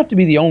 You don't have to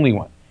be the only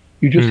one.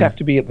 You just have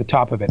to be at the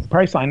top of it. The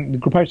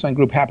Priceline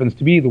Group happens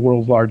to be the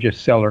world's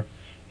largest seller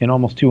in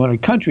almost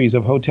 200 countries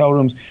of hotel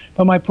rooms.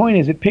 But my point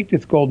is, it picked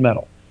its gold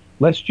medal.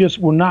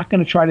 We're not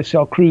going to try to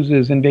sell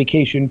cruises and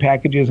vacation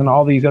packages and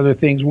all these other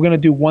things. We're going to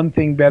do one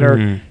thing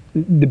better,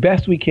 the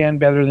best we can,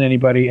 better than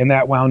anybody, and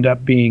that wound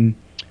up being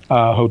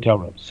hotel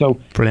rooms.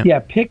 So, Brilliant. Yeah,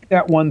 pick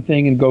that one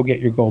thing and go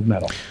get your gold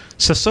medal.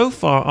 So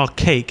far our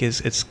cake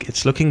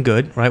it's looking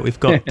good, right? We've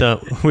got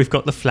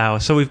the flour.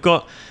 So we've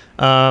got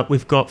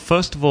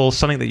first of all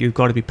something that you've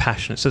got to be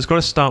passionate. So it's got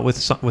to start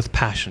with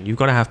passion. You've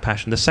got to have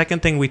passion. The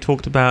second thing we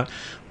talked about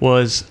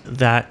was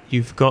that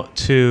you've got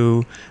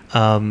to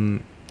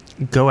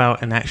go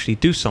out and actually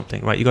do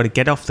something, right? You've got to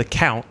get off the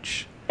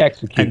couch,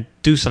 execute, and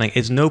do something.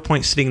 It's no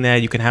point sitting there.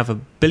 You can have a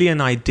billion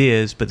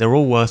ideas, but they're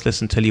all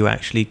worthless until you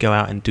actually go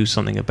out and do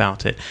something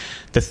about it.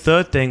 The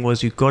third thing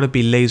was you've got to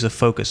be laser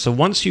focused. So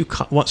once you're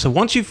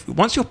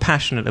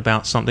passionate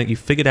about something, you've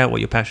figured out what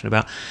you're passionate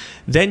about,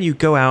 then you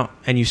go out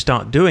and you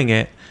start doing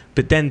it.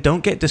 But then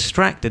don't get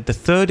distracted. The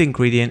third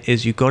ingredient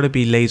is you've got to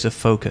be laser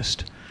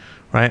focused,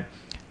 right?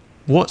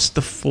 What's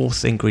the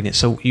fourth ingredient?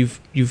 So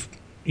you've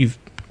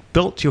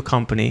built your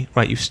company,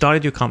 right? You've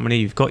started your company,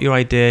 you've got your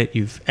idea,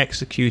 you've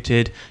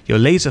executed, you're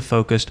laser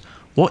focused.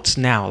 What's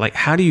now? Like,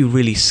 how do you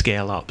really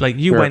scale up? Like,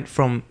 you went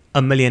from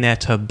a millionaire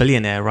to a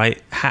billionaire, right?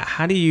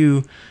 How do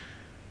you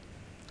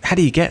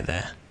get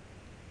there?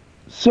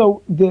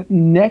 So the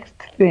next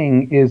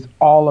thing is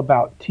all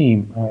about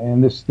team,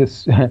 and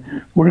this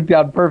worked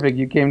out perfect.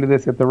 You came to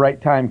this at the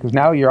right time because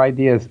now your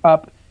idea is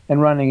up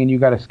and running, and you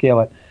got to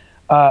scale it.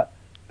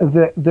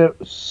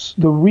 The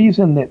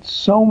reason that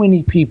so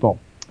many people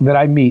that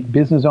I meet,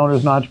 business owners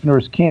and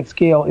entrepreneurs, can't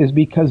scale is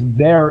because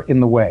they're in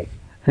the way.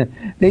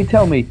 They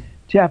tell me,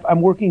 Jeff,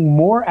 I'm working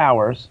more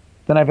hours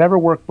than I've ever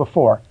worked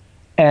before,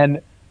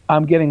 and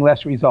I'm getting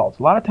less results.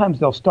 A lot of times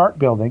they'll start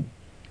building,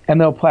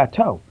 and they'll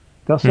plateau.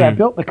 They'll say, I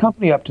built the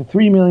company up to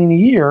 $3 million a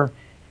year,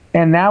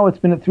 and now it's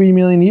been at $3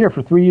 million a year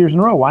for 3 years in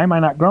a row. Why am I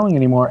not growing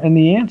anymore? And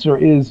the answer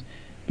is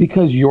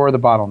because you're the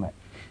bottleneck.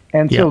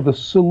 And so the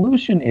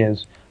solution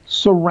is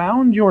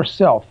surround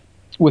yourself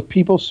with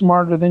people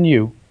smarter than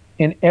you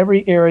in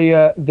every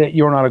area that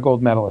you're not a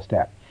gold medalist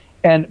at.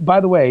 And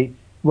by the way,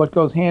 what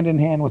goes hand in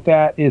hand with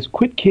that is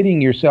quit kidding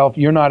yourself.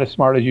 You're not as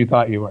smart as you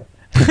thought you were.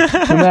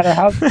 No matter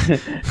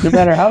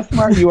how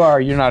smart you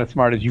are, you're not as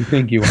smart as you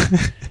think you are.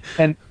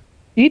 And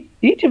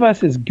each of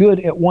us is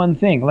good at one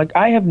thing. Like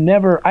I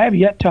have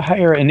yet to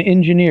hire an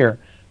engineer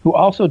who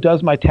also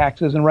does my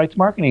taxes and writes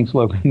marketing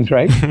slogans,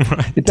 right?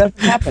 Right. It doesn't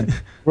happen.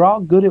 We're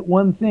all good at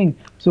one thing.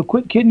 So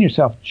quit kidding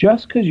yourself.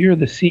 Just because you're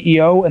the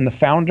CEO and the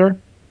founder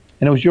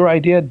and it was your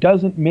idea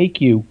doesn't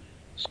make you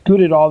good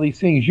at all these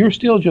things. You're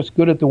still just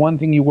good at the one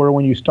thing you were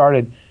when you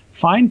started.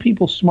 Find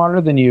people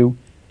smarter than you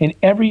in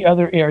every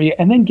other area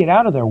and then get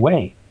out of their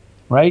way,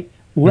 right?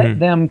 Let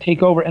them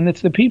take over. And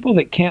it's the people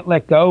that can't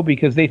let go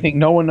because they think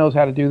no one knows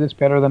how to do this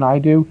better than I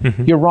do.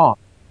 You're wrong.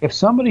 If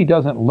somebody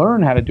doesn't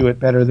learn how to do it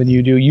better than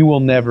you do, you will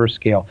never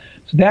scale.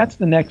 So that's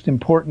the next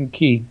important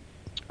key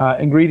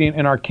ingredient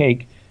in our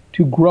cake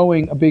to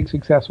growing a big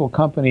successful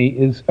company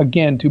is,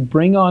 again, to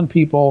bring on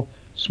people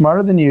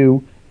smarter than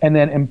you and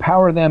then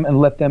empower them and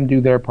let them do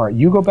their part.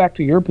 You go back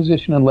to your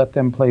position and let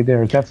them play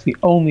theirs. That's the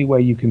only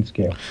way you can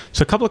scale.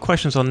 So a couple of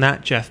questions on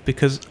that, Jeff,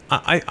 because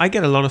I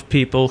get a lot of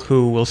people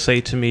who will say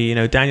to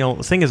me, Daniel,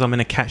 the thing is I'm in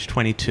a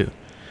catch-22.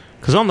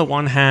 Because on the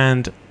one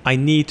hand, I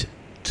need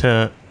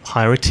to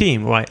hire a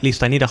team, right? At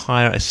least I need to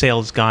hire a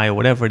sales guy or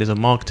whatever it is, a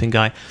marketing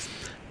guy.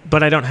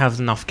 But I don't have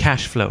enough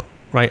cash flow,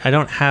 right? I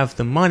don't have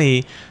the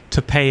money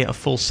to pay a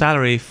full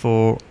salary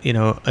for,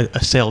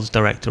 a sales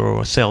director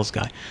or a sales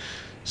guy.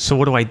 So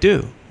what do I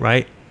do,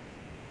 right?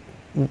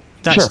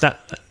 Sure.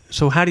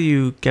 So how do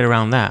you get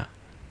around that?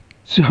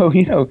 So,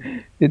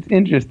 it's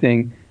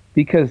interesting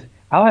because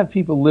I'll have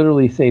people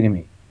literally say to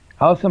me,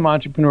 I'll have some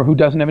entrepreneur who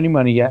doesn't have any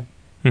money yet,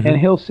 and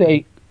he'll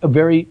say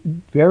very,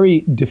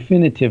 very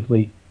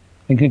definitively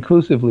and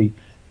conclusively,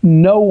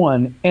 no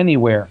one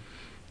anywhere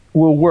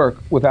will work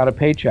without a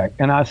paycheck.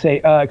 And I'll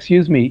say,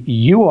 excuse me,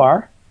 you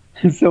are?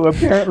 So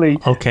apparently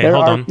there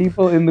are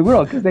people in the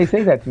world, because they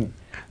say that to me.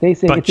 They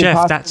say, but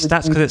Jeff, that's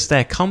because it's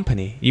their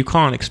company. You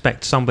can't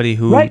expect somebody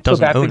who doesn't own it.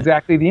 Right, so that's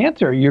exactly the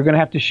answer. You're going to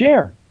have to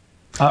share.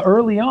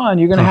 Early on,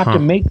 you're going to have to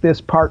make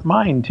this part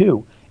mine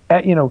too.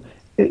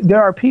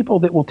 There are people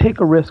that will take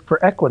a risk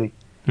for equity,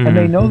 and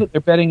they know that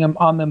they're betting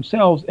on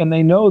themselves, and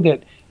they know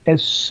that the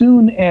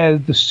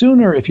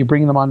sooner, if you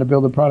bring them on to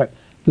build a product,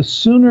 the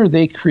sooner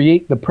they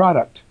create the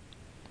product,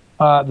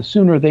 the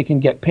sooner they can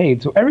get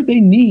paid. So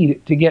they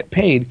need to get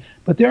paid,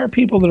 but there are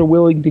people that are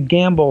willing to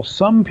gamble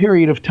some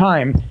period of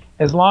time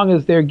as long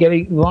as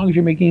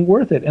you're making it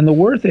worth it. And the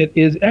worth it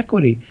is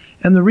equity.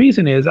 And the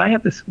reason is, I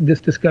had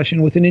this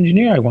discussion with an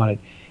engineer I wanted.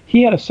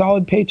 He had a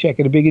solid paycheck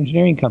at a big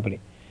engineering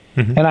company.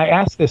 And I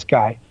asked this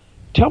guy,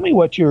 tell me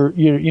what your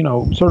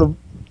sort of,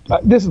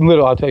 this is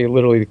I'll tell you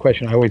literally the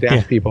question I always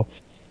ask people,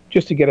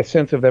 just to get a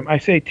sense of them. I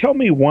say, tell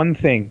me one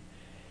thing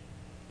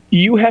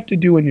you have to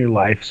do in your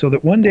life so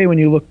that one day when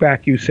you look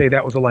back, you say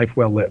that was a life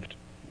well lived.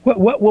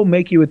 What will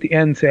make you at the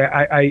end say,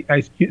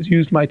 I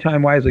used my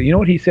time wisely? You know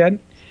what he said?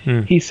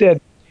 He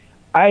said,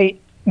 I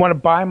want to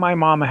buy my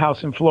mom a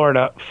house in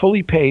Florida,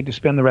 fully paid to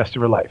spend the rest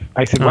of her life.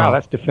 I said, wow,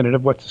 that's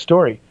definitive. What's the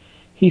story?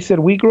 He said,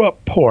 we grew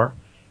up poor,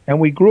 and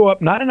we grew up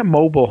not in a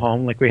mobile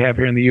home like we have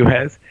here in the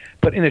U.S.,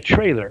 but in a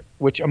trailer,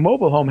 which a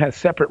mobile home has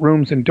separate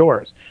rooms and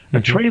doors.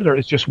 A trailer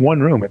is just one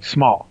room. It's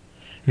small.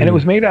 And it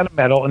was made out of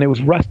metal, and it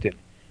was rusted.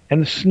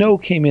 And the snow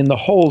came in the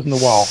holes in the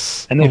wall,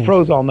 and they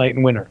froze all night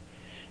in winter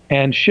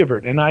and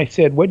shivered. And I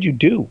said, what'd you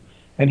do?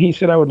 And he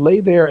said, I would lay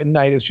there at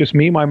night. It's just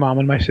me, my mom,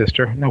 and my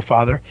sister, no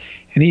father.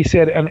 And he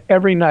said, and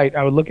every night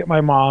I would look at my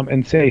mom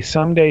and say,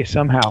 someday,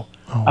 somehow,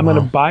 I'm going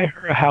to buy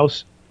her a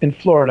house in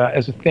Florida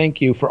as a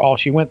thank you for all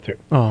she went through.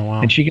 Oh,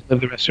 wow. And she can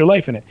live the rest of her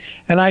life in it.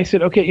 And I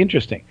said, okay,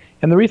 interesting.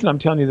 And the reason I'm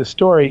telling you this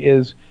story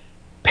is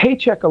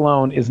paycheck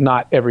alone is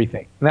not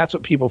everything. And that's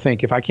what people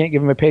think. If I can't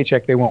give them a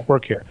paycheck, they won't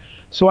work here.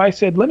 So I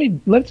said,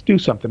 let's do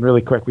something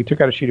really quick. We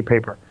took out a sheet of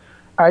paper.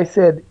 I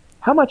said,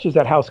 how much is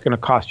that house going to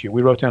cost you?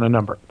 We wrote down a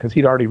number because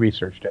he'd already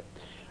researched it.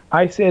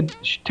 I said,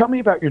 tell me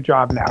about your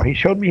job now. He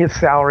showed me his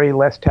salary,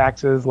 less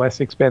taxes, less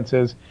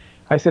expenses.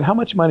 I said, how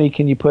much money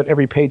can you put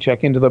every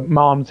paycheck into the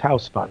mom's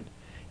house fund?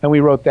 And we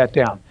wrote that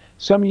down.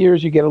 Some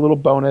years you get a little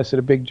bonus at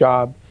a big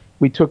job.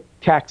 We took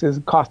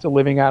taxes, cost of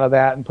living out of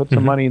that, and put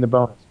some money in the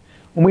bonus.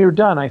 When we were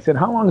done, I said,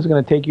 how long is it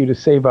going to take you to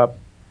save up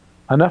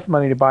enough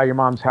money to buy your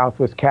mom's house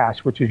with cash,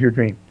 which is your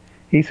dream?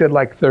 He said,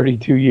 like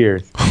 32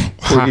 years.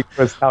 So he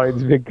was salary at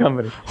this big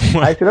company.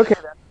 I said, okay,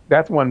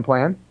 that's one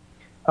plan.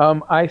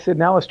 I said,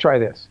 now let's try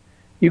this.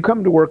 You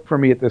come to work for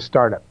me at this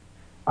startup.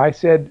 I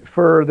said,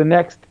 for the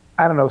next,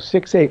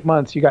 6-8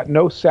 months, you got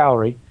no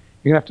salary.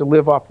 You're going to have to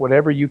live off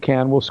whatever you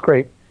can. We'll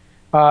scrape.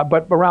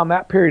 But around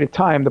that period of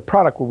time, the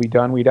product will be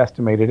done. We'd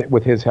estimated it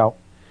with his help.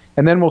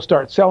 And then we'll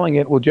start selling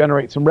it. We'll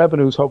generate some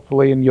revenues,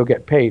 hopefully, and you'll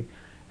get paid.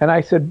 And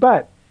I said,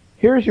 but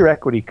here's your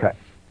equity cut.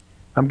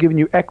 I'm giving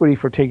you equity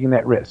for taking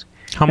that risk.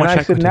 How much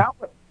equity? Said, now,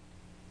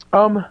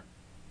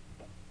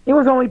 it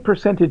was only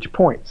percentage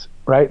points,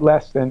 right?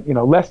 Less than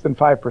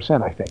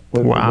 5%, I think.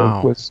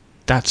 Wow.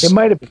 It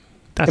might have been.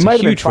 That's it might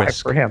a huge have been 5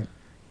 risk for him.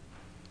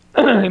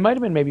 It might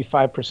have been maybe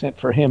 5%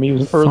 for him. He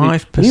was an early.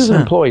 5%. He was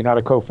an employee, not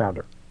a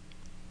co-founder.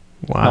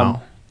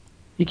 Wow.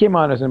 He came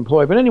on as an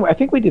employee, but anyway, I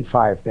think we did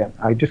 5 then.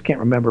 I just can't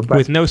remember. But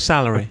with no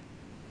salary.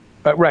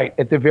 Right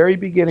at the very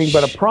beginning,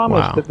 but a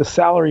promise that the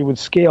salary would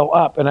scale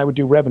up and I would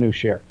do revenue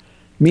share,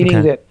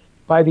 meaning that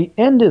by the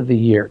end of the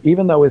year,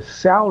 even though his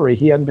salary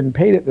he hadn't been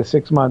paid it the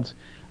 6 months,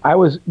 I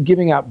was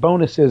giving out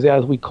bonuses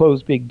as we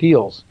closed big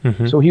deals.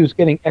 So he was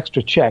getting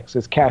extra checks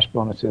as cash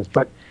bonuses.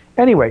 But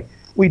anyway,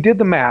 we did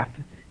the math.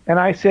 And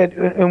I said,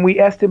 and we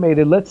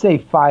estimated, let's say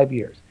 5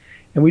 years.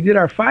 And we did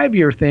our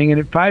 5-year thing, and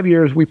in 5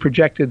 years we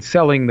projected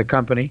selling the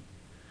company,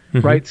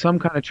 right? Some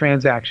kind of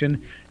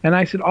transaction. And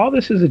I said, all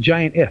this is a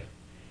giant if.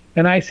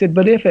 And I said,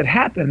 but if it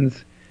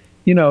happens,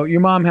 your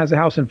mom has a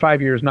house in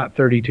 5 years, not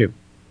 32.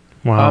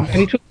 Wow. And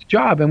he took the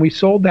job, and we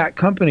sold that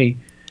company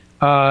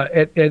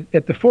at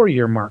the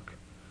 4-year mark.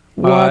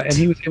 What? And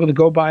he was able to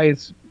go buy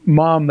his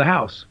mom the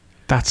house.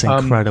 That's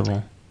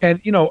incredible. And,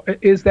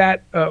 is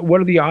that, what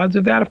are the odds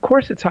of that? Of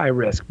course it's high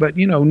risk, but,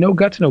 no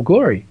guts, no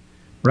glory,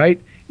 right?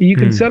 You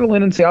can settle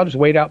in and say, I'll just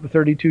wait out the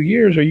 32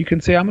 years, or you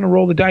can say, I'm going to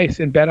roll the dice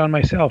and bet on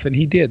myself, and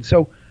he did.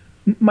 So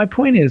my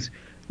point is,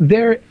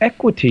 their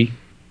equity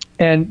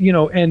and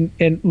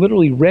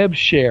literally rev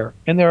share,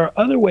 and there are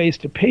other ways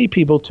to pay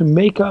people to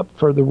make up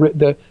for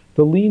the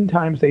lean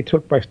times they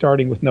took by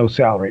starting with no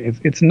salary.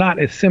 It's not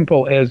as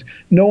simple as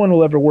no one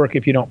will ever work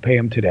if you don't pay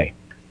them today.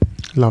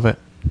 Love it.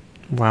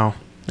 Wow,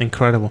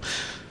 incredible.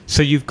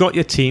 So you've got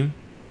your team,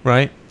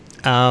 right?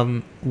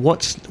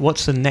 What's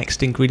the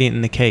next ingredient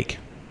in the cake?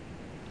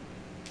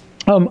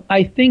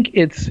 I think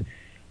it's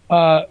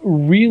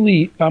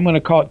really, I'm going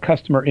to call it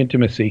customer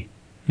intimacy.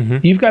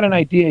 Mm-hmm. You've got an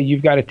idea,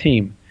 you've got a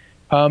team.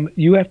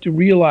 You have to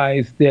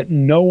realize that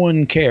no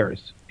one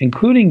cares,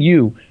 including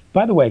you.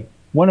 By the way,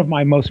 one of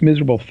my most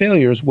miserable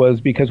failures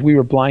was because we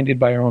were blinded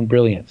by our own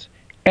brilliance.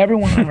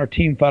 Everyone on our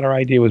team thought our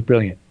idea was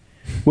brilliant,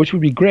 which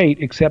would be great,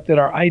 except that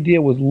our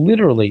idea was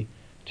literally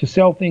to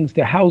sell things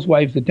to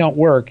housewives that don't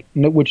work,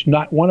 which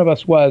not one of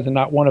us was, and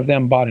not one of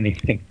them bought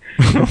anything.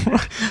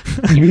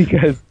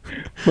 Because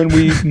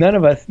none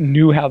of us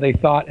knew how they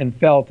thought and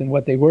felt and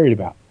what they worried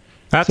about.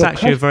 That's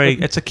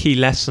actually it's a key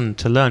lesson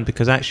to learn,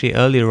 because actually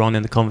earlier on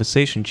in the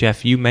conversation,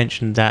 Jeff, you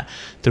mentioned that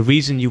the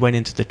reason you went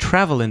into the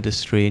travel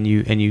industry and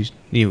you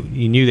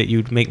knew that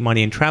you'd make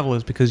money in travel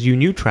is because you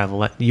knew travel,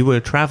 like you were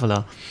a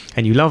traveler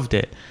and you loved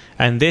it.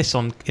 And this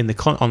on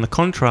the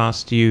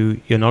contrast, you're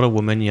not a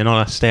woman, you're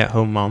not a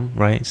stay-at-home mom,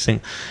 right?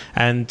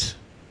 And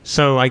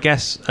so I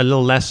guess a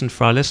little lesson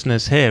for our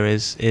listeners here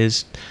is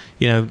it's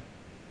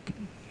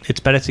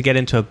better to get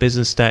into a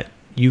business that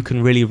you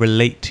can really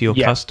relate to your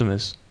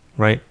customers,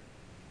 right?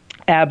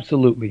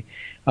 Absolutely.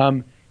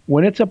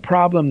 When it's a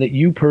problem that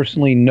you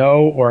personally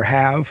know or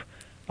have,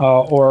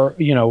 the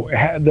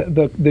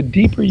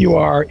deeper you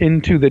are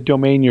into the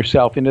domain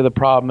yourself, into the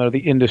problem or the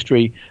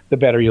industry, the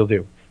better you'll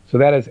do. So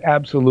that is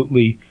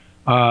absolutely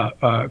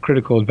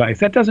critical advice.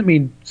 That doesn't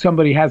mean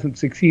somebody hasn't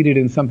succeeded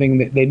in something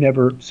that they've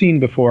never seen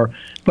before.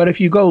 But if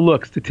you go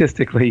look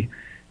statistically,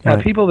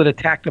 people that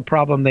attacked a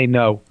problem they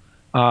know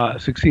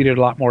succeeded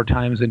a lot more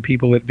times than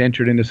people that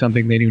ventured into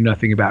something they knew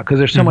nothing about. Because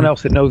there's someone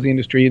else that knows the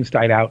industry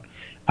inside out,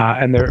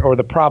 or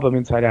the problem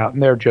inside out,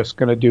 and they're just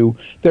going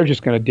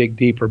to dig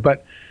deeper.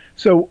 But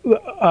so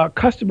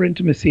customer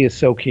intimacy is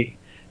so key.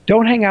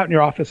 Don't hang out in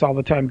your office all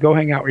the time. Go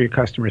hang out where your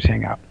customers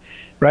hang out,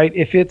 right?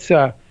 If it's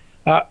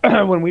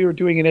when we were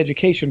doing an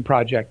education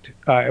project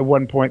at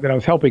one point that I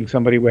was helping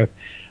somebody with,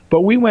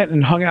 but we went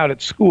and hung out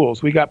at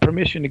schools. We got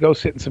permission to go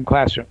sit in some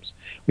classrooms.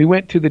 We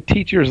went to the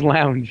teacher's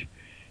lounge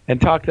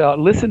and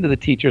listened to the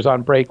teachers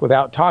on break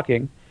without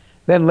talking.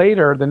 Then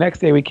later, the next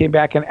day, we came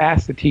back and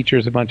asked the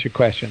teachers a bunch of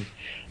questions.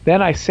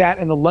 Then I sat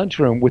in the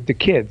lunchroom with the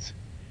kids,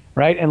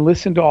 right, and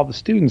listened to all the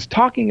students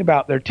talking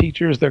about their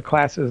teachers, their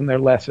classes, and their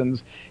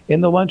lessons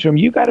in the lunchroom.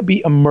 You got to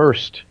be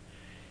immersed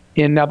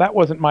in. Now, that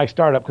wasn't my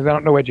startup because I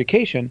don't know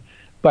education,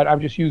 but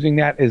I'm just using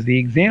that as the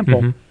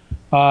example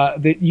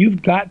that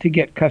you've got to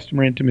get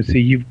customer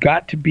intimacy. You've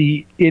got to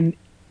be in.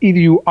 Either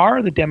you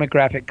are the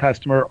demographic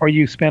customer or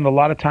you spend a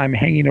lot of time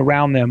hanging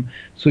around them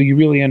so you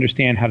really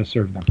understand how to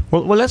serve them.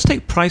 Well, let's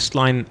take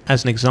Priceline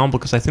as an example,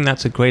 because I think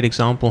that's a great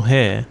example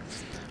here,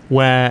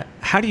 where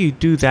how do you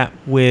do that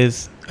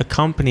with a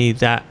company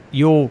that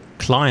your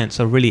clients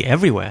are really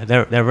everywhere?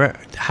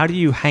 How do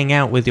you hang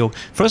out with your...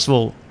 First of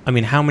all, I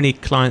mean, how many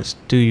clients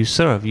do you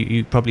serve?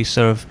 You probably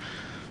serve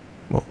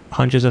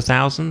hundreds of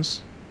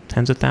thousands,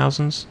 tens of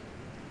thousands?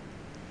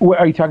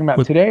 Are you talking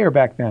about today or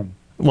back then?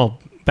 Well,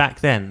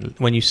 back then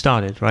when you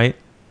started, right?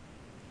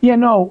 Yeah,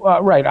 no,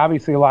 right.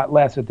 Obviously a lot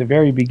less at the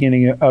very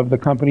beginning of the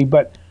company,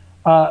 but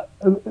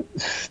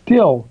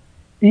still,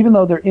 even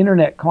though they're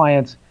internet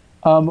clients,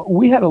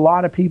 we had a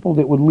lot of people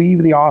that would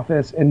leave the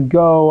office and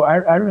go.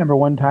 I remember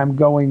one time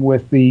going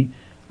with the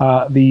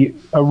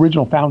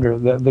original founder,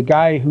 the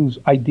guy whose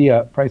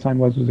idea Priceline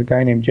was a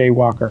guy named Jay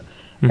Walker.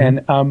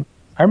 And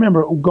I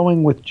remember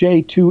going with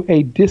Jay to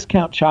a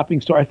discount shopping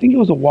store. I think it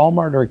was a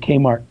Walmart or a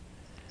Kmart.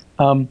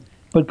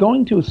 But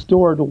going to a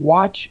store to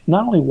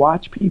not only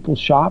watch people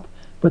shop,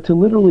 but to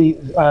literally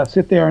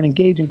sit there and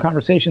engage in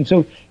conversation.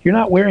 So you're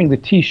not wearing the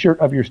T-shirt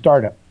of your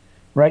startup,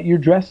 right? You're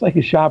dressed like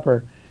a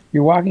shopper.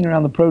 You're walking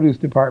around the produce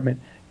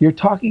department. You're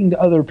talking to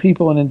other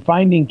people and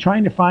then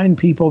trying to find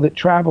people that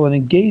travel and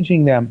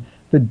engaging them.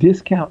 The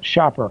discount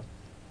shopper,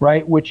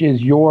 right, which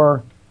is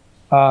your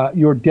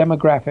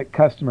demographic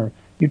customer.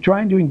 You're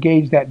trying to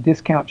engage that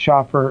discount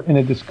shopper in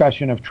a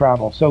discussion of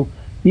travel. So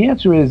the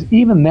answer is,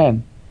 even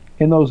then,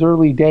 in those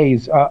early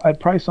days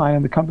at Priceline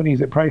and the companies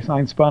that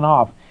Priceline spun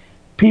off,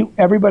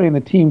 everybody in the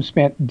team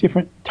spent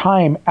different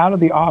time out of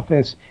the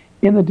office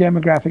in the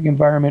demographic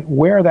environment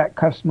where that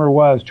customer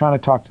was, trying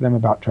to talk to them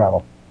about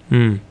travel.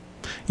 Yeah,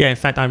 in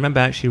fact, I remember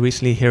actually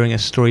recently hearing a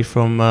story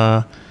from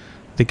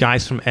the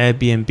guys from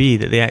Airbnb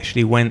that they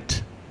actually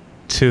went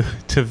to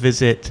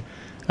visit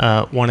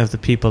one of the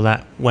people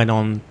that went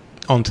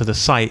onto the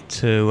site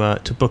to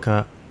book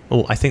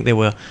I think they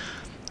were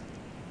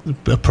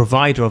a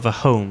provider of a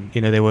home.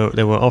 They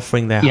were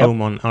offering their Yep.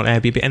 home on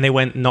Airbnb, and they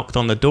went knocked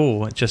on the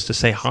door just to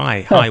say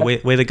hi.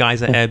 We're the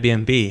guys at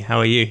Airbnb. How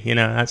are you?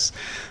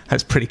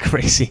 That's pretty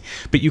crazy.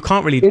 But you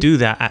can't really do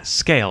that at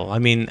scale. I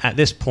mean, at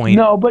this point,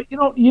 No, but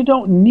you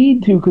don't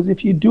need to, because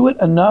if you do it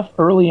enough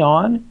early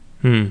on,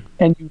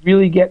 and you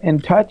really get in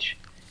touch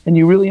and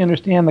you really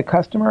understand the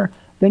customer,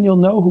 then you'll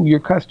know who your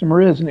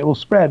customer is and it will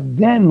spread.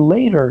 Then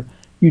later,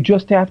 you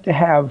just have to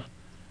have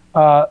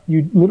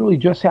you literally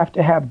just have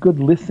to have good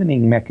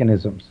listening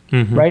mechanisms,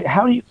 right?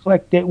 How do you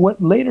collect data?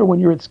 What later when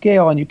you're at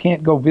scale and you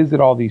can't go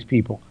visit all these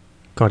people?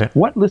 Got it.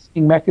 What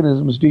listening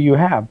mechanisms do you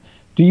have?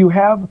 Do you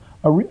have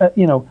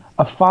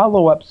a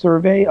follow-up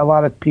survey? A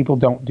lot of people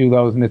don't do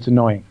those, and it's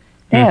annoying.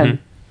 And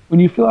when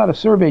you fill out a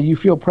survey, you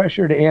feel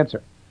pressure to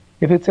answer.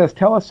 If it says,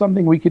 "Tell us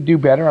something we could do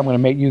better," I'm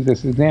going to use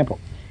this example.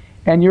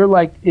 And you're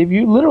like, if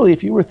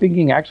you were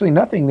thinking actually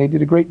nothing, they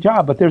did a great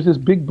job, but there's this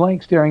big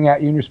blank staring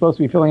at you, and you're supposed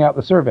to be filling out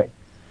the survey.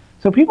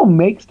 So people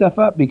make stuff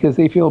up because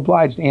they feel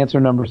obliged to answer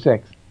number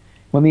 6,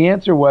 when the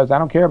answer was, I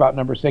don't care about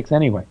number 6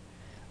 anyway.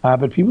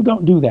 But people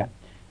don't do that.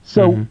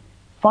 So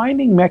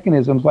finding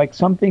mechanisms like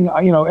something,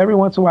 every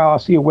once in a while I'll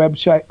see a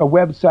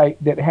website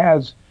that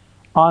has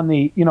on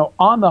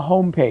the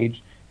home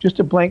page just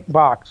a blank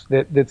box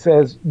that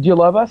says, "Do you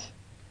love us?"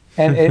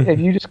 And if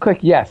you just click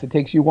yes, it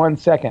takes you 1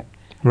 second.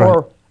 Right.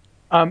 Or,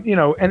 and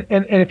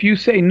if you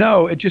say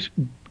no, it just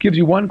gives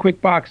you one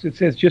quick box that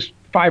says just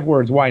 5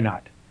 words, "Why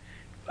not?"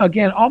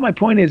 Again, all my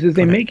point is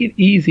they make it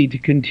easy to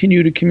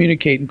continue to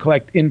communicate and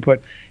collect input.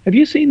 Have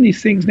you seen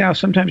these things now?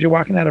 Sometimes you're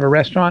walking out of a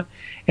restaurant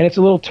and it's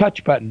a little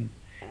touch button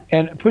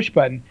and a push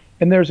button,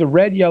 and there's a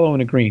red, yellow,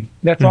 and a green.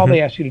 That's all they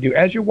ask you to do.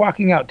 As you're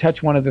walking out,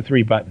 touch one of the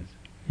 3 buttons.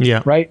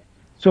 Yeah. Right?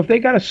 So if they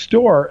got a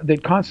store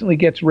that constantly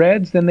gets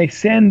reds, then they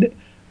send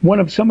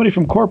somebody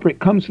from corporate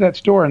comes to that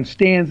store and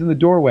stands in the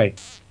doorway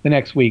the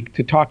next week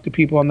to talk to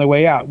people on their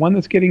way out. One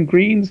that's getting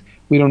greens,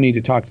 we don't need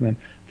to talk to them.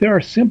 There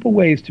are simple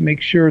ways to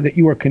make sure that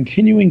you are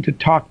continuing to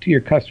talk to your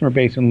customer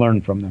base and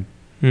learn from them.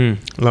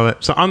 Love it.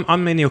 So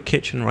I'm in your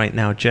kitchen right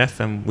now, Jeff,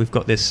 and we've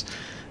got this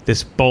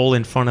bowl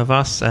in front of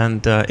us,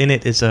 and in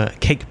it is a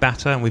cake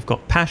batter, and we've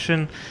got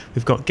passion,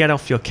 we've got get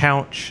off your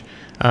couch,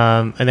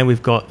 and then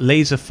we've got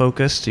laser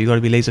focused. So you got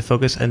to be laser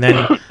focused, and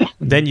then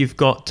then you've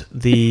got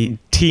the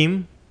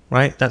team,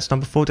 right? That's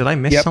number 4. Did I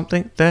miss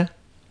something there?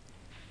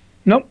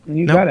 Nope,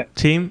 you got it.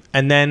 Team,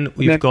 and then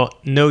we've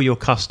got know your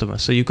customer.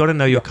 So you've got to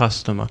know your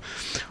customer.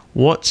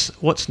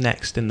 What's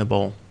next in the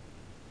bowl?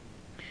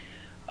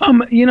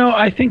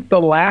 I think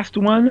the last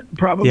one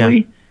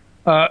probably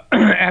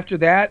after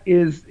that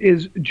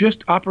is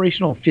just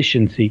operational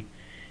efficiency,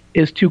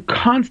 is to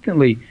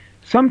constantly.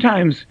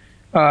 Sometimes,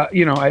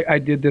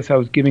 I did this. I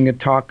was giving a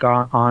talk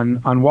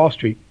on Wall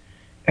Street,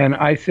 and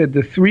I said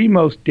the 3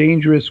 most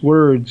dangerous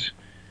words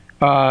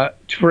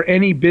for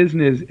any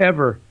business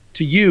ever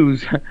to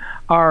use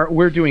are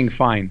 "we're doing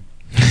fine,"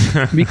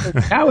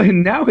 because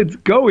now it's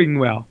going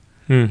well,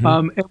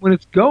 and when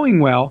it's going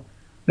well,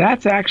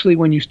 that's actually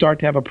when you start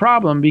to have a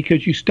problem,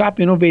 because you stop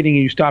innovating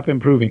and you stop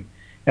improving.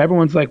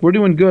 Everyone's like, "We're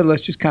doing good,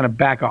 let's just kind of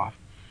back off."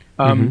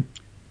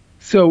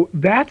 So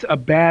that's a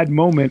bad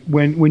moment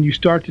when you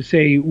start to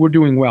say we're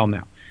doing well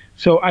now.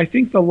 So I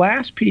think the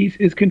last piece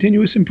is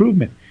continuous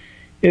improvement,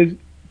 is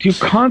to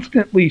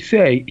constantly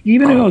say,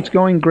 even though it's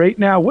going great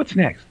now, what's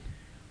next?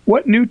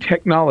 What new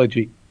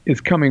technology is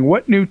coming?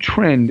 What new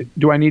trend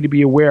do I need to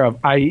be aware of,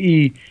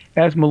 i.e.,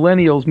 as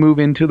millennials move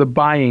into the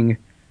buying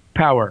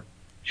power?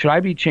 Should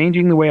I be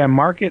changing the way I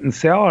market and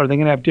sell? Are they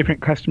going to have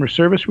different customer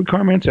service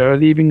requirements? Are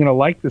they even going to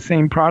like the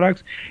same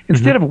products?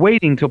 Instead of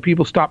waiting till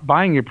people stop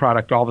buying your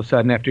product all of a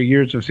sudden after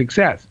years of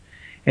success.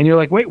 And you're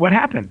like, wait, what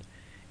happened?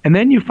 And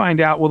then you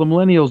find out, well, the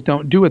millennials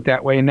don't do it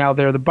that way, and now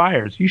they're the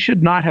buyers. You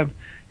should not have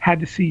had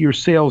to see your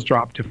sales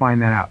drop to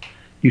find that out.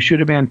 You should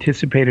have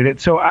anticipated it.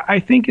 So I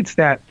think it's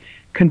that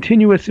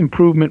continuous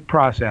improvement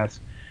process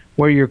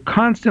where you're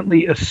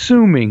constantly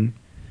assuming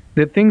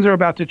that things are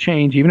about to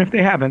change, even if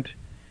they haven't,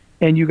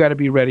 and you got to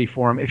be ready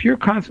for them. If you're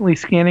constantly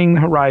scanning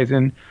the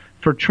horizon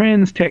for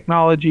trends,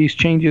 technologies,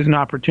 changes, and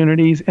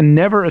opportunities, and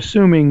never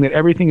assuming that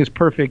everything is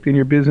perfect and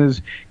your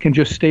business can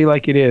just stay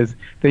like it is,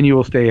 then you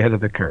will stay ahead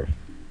of the curve.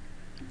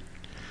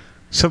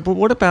 So, but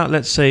what about,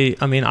 let's say,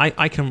 I mean,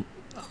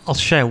 I'll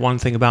share one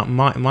thing about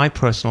my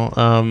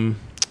personal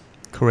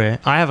career.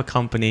 I have a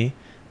company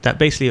that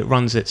basically it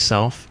runs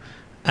itself,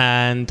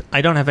 and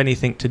I don't have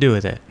anything to do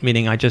with it,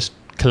 meaning I just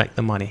collect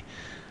the money.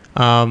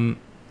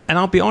 And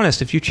I'll be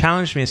honest, if you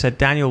challenged me and said,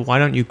 Daniel, why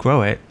don't you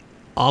grow it?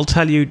 I'll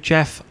tell you,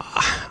 Jeff,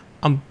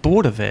 I'm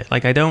bored of it.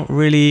 Like,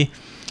 I'm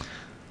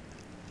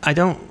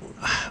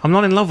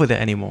not in love with it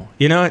anymore.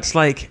 It's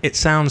like, it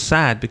sounds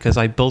sad because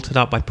I built it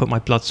up, I put my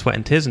blood, sweat,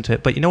 and tears into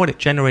it, but you know what? It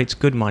generates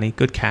good money,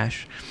 good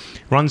cash,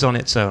 runs on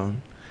its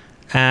own,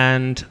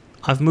 and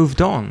I've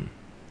moved on.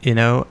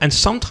 And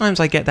sometimes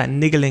I get that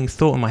niggling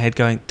thought in my head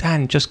going,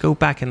 Dan, just go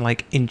back and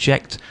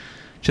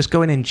just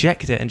go and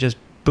inject it and just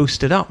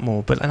boost it up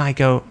more. But then I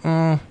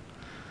go,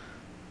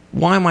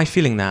 why am I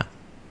feeling that?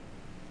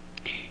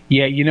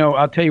 Yeah,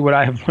 I'll tell you what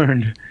I have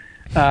learned.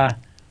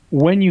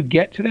 when you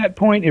get to that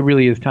point, it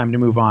really is time to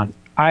move on.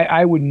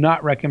 I would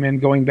not recommend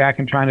going back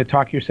and trying to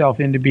talk yourself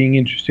into being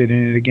interested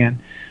in it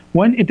again.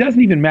 It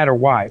doesn't even matter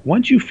why.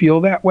 Once you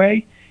feel that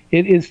way,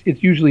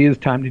 it usually is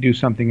time to do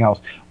something else.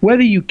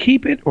 Whether you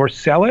keep it or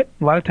sell it,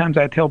 a lot of times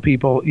I tell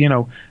people,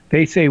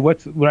 they say,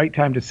 what's the right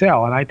time to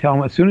sell? And I tell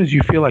them, as soon as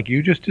you feel like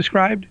you just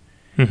described,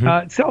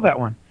 sell that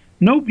one.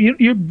 No,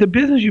 the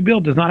business you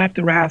build does not have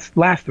to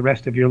last the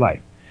rest of your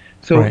life.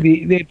 So right.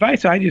 The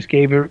advice I just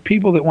gave are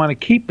people that want to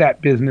keep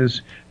that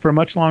business for a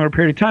much longer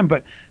period of time.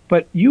 But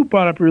you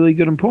brought up a really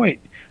good point.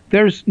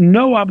 There's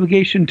no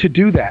obligation to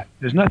do that.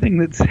 There's nothing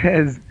that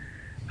says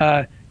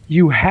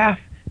you have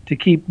to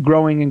keep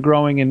growing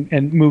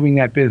and moving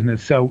that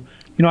business. So,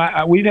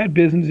 we've had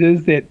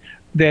businesses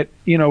that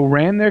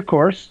ran their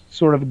course,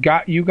 sort of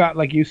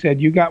like you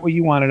said, you got what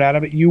you wanted out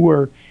of it. You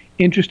were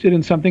interested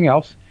in something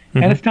else,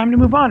 and it's time to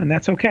move on, and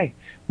that's okay.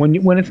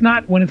 When it's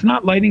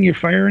not lighting your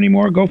fire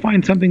anymore, go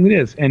find something that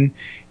is. And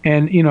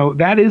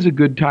that is a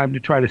good time to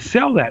try to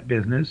sell that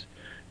business,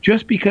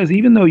 just because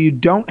even though you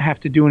don't have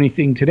to do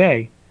anything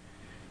today,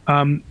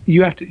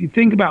 you have to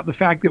think about the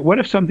fact that what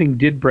if something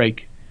did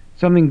break,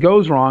 something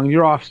goes wrong,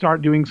 you're off,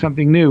 start doing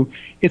something new,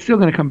 it's still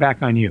going to come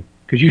back on you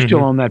because you still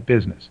own that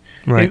business.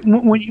 Right.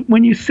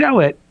 When you sell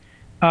it,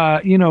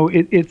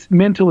 it's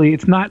mentally,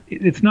 it's not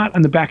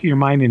on the back of your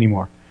mind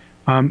anymore.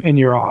 And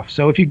you're off.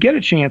 So if you get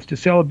a chance to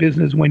sell a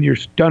business when you're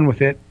done with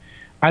it,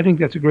 I think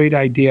that's a great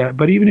idea.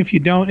 But even if you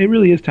don't, it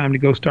really is time to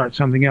go start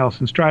something else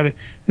and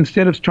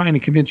instead of trying to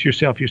convince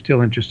yourself you're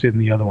still interested in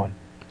the other one.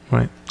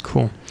 Right.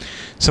 Cool.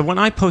 So when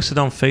I posted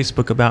on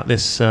Facebook about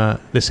this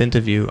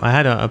interview, I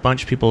had a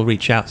bunch of people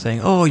reach out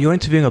saying, "Oh, you're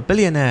interviewing a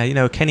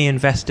billionaire. Can he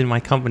invest in my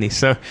company?"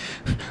 So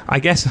I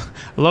guess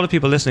a lot of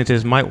people listening to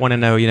this might want to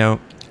know,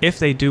 if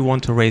they do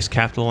want to raise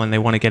capital and they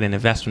want to get an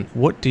investment,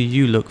 what do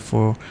you look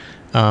for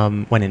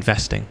when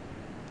investing?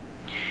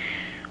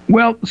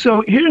 Well,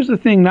 so here's the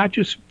thing, not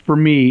just for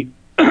me,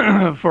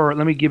 let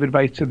me give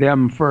advice to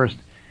them first.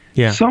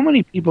 Yeah. So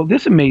many people,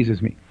 this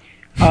amazes me.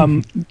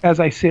 As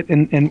I sit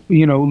and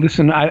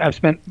listen, I've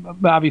spent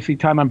obviously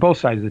time on both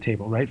sides of the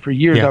table, right? For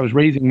years I was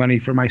raising money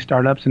for my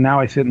startups, and now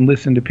I sit and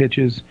listen to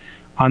pitches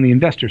on the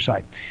investor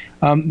side.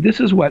 This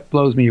is what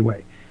blows me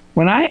away.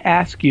 When I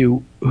ask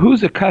you,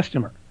 who's a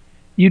customer,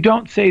 you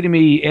don't say to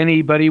me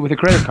anybody with a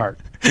credit card,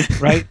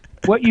 right?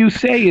 What you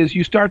say is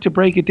you start to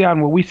break it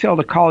down. Well, we sell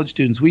to college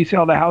students. We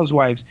sell to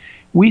housewives.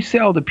 We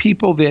sell to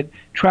people that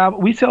travel.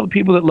 We sell to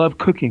people that love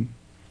cooking,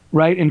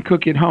 right, and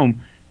cook at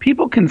home.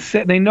 People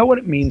they know what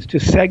it means to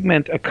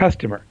segment a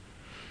customer.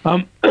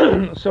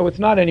 So it's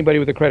not anybody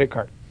with a credit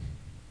card.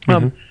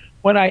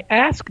 When I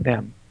ask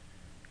them,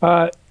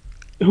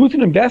 who's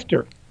an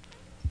investor?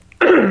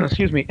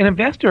 Excuse me. An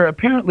investor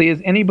apparently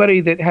is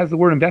anybody that has the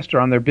word investor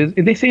on their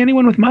business. They say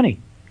anyone with money.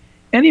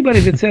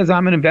 Anybody that says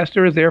I'm an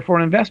investor is therefore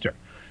an investor.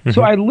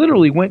 So I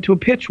literally went to a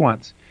pitch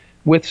once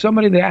with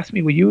somebody that asked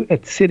me, will you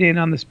sit in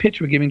on this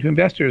pitch we're giving to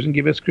investors and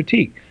give us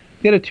critique?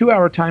 They had a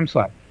 2-hour time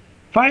slot.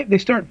 They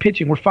start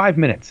pitching. We're 5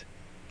 minutes.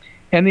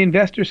 And the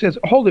investor says,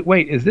 hold it,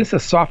 wait, is this a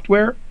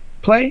software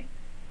play?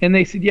 And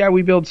they said, yeah,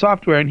 we build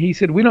software. And he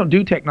said, we don't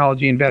do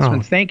technology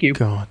investments. Thank you.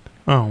 God.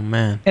 Oh,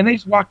 man. And they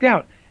just walked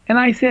out. And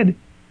I said,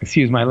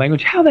 excuse my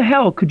language, how the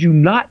hell could you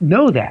not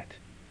know that?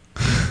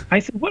 I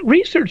said, what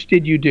research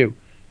did you do?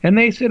 And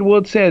they said, well,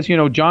 it says,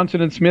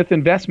 Johnson & Smith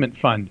Investment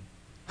Fund.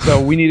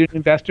 So we needed an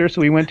investor,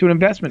 so we went to an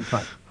investment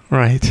fund.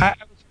 Right.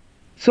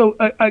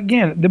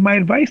 Again, my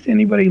advice to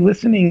anybody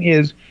listening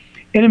is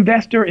an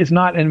investor is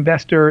not an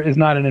investor is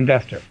not an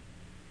investor.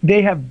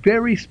 They have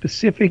very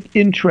specific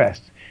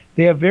interests.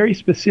 They have very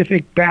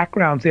specific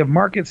backgrounds. They have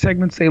market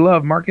segments they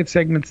love, market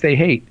segments they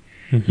hate.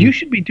 You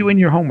should be doing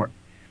your homework.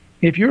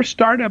 If your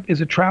startup is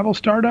a travel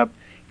startup,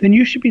 then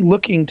you should be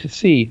looking to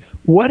see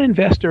what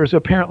investors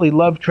apparently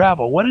love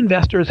travel, what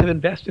investors have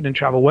invested in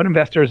travel, what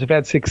investors have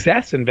had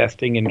success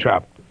investing in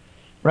travel,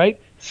 right?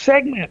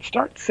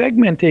 Start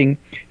segmenting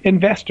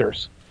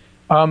investors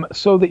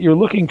so that you're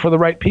looking for the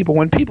right people.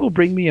 When people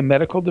bring me a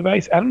medical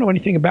device, I don't know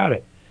anything about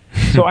it.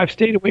 So I've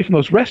stayed away from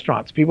those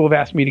restaurants. People have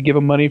asked me to give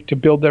them money to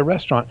build their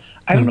restaurant.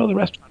 I don't know the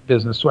restaurant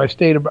business, so I've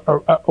stayed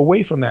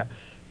away from that.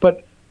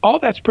 But all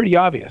that's pretty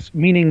obvious,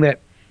 meaning that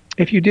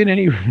if you did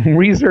any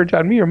research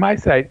on me or my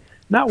site,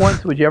 not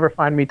once would you ever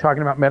find me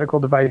talking about medical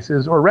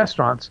devices or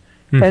restaurants.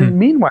 And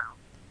meanwhile,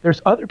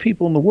 there's other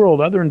people in the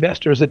world, other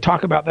investors that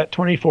talk about that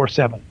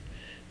 24/7.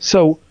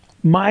 So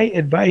my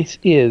advice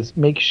is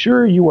make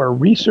sure you are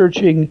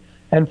researching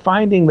and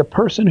finding the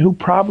person who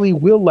probably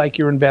will like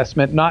your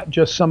investment, not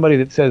just somebody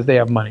that says they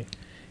have money.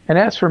 And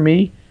as for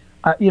me,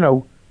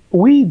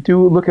 we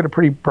do look at a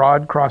pretty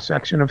broad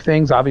cross-section of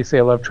things. Obviously,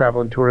 I love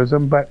travel and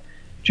tourism, but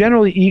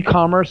generally,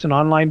 e-commerce and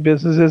online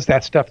businesses,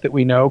 that's stuff that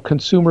we know.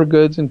 Consumer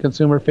goods and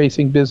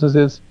consumer-facing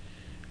businesses,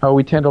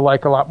 we tend to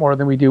like a lot more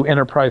than we do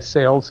enterprise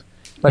sales.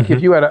 Like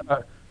if you had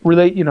a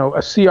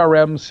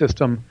CRM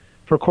system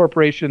for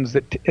corporations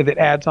that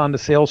adds on to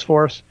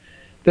Salesforce,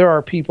 there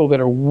are people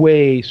that are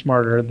way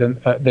smarter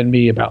than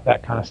me about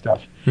that kind of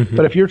stuff.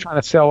 But if you're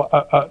trying to sell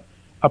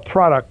a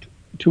product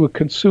to a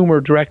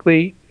consumer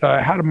directly,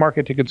 how to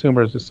market to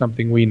consumers is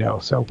something we know.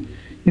 So,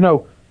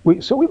 we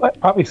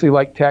obviously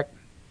like tech,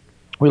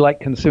 we like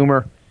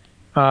consumer,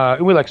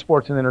 we like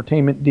sports and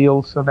entertainment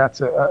deals. So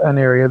that's an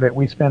area that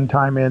we spend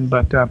time in.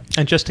 But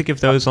and just to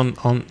give those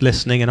on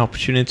listening an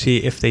opportunity,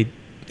 if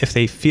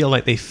they feel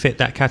like they fit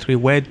that category,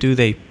 where do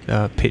they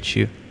pitch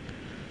you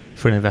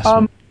for an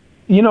investment?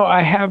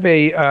 I have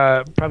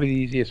probably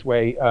the easiest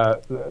way.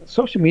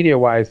 Social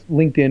media-wise,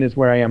 LinkedIn is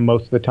where I am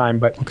most of the time,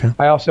 but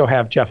I also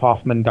have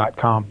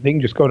jeffhoffman.com. They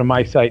can just go to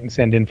my site and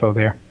send info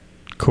there.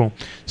 Cool.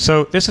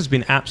 So this has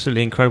been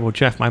absolutely incredible,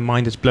 Jeff. My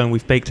mind is blown.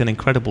 We've baked an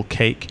incredible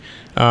cake.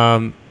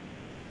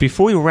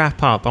 Before we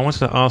wrap up, I wanted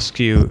to ask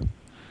you,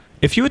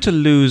 if you were to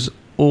lose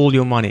all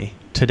your money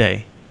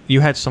today,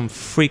 you had some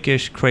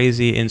freakish,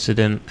 crazy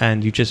incident,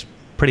 and you just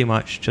pretty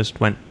much just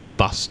went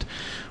bust,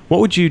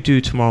 what would you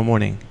do tomorrow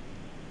morning?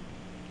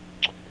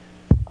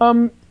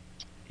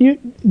 You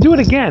do it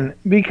again,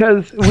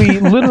 because we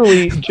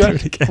literally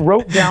just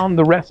wrote down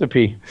the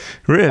recipe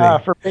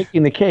for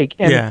baking the cake.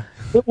 And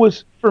it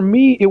was, for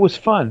me, it was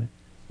fun.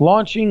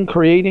 Launching,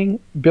 creating,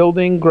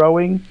 building,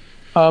 growing.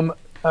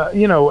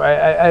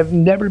 I've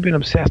never been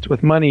obsessed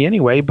with money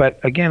anyway, but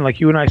again, like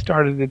you and I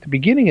started at the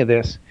beginning of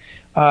this,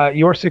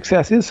 your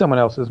success is someone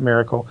else's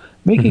miracle.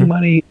 Making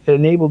money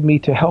enabled me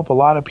to help a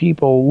lot of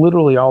people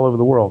literally all over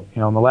the world.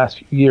 In the last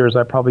few years,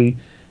 I probably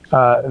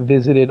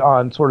visited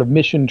on sort of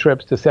mission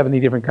trips to 70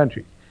 different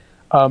countries.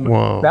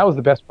 That was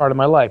the best part of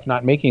my life.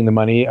 Not making the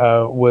money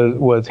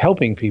was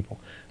helping people.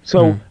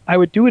 So I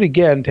would do it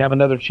again to have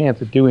another chance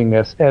at doing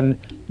this. And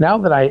now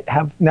that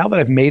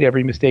I've made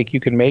every mistake you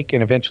can make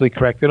and eventually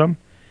corrected them,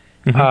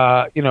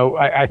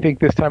 I think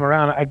this time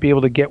around I'd be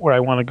able to get where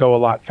I want to go a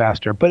lot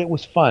faster. But it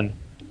was fun,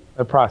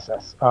 the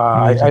process.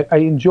 I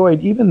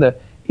enjoyed even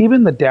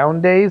the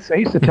down days. I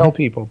used to tell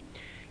people,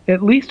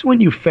 at least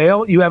when you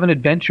fail, you have an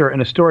adventure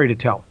and a story to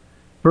tell.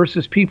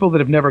 Versus people that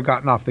have never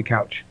gotten off the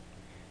couch.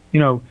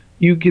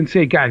 You can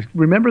say, guys,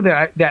 remember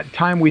that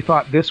time we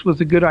thought this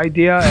was a good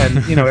idea, and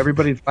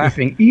everybody's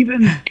laughing.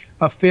 Even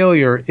a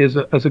failure is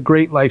a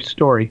great life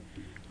story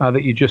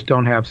that you just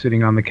don't have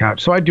sitting on the couch.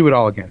 So I'd do it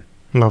all again.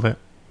 Love it.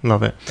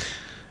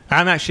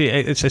 I'm actually,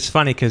 it's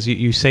funny because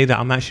you say that.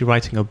 I'm actually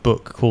writing a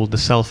book called The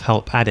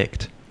Self-Help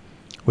Addict,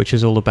 which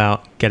is all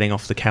about getting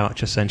off the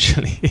couch,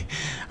 essentially.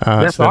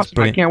 That's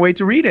awesome. I can't wait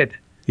to read it.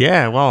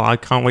 Yeah, well, I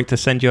can't wait to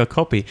send you a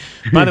copy.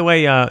 By the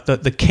way,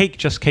 the cake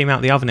just came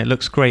out the oven. It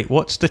looks great.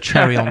 What's the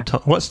cherry on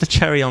top?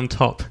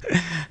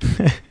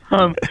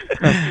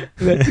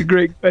 That's a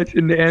great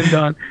question to end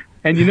on.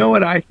 And you know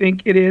what I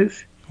think it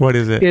is? What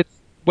is it? It's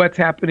what's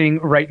happening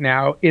right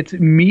now. It's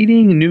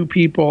meeting new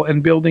people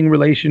and building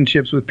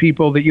relationships with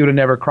people that you would have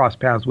never crossed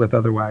paths with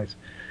otherwise.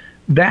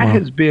 That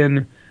has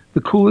been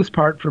the coolest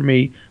part for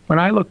me when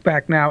I look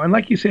back now. And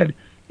like you said,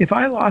 if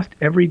I lost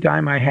every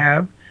dime I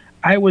have,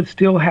 I would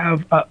still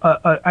have,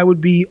 I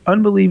would be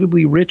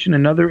unbelievably rich in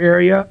another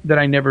area that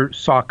I never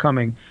saw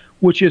coming,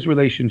 which is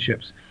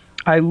relationships.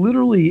 I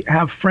literally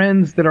have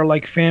friends that are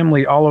like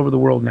family all over the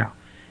world now.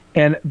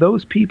 And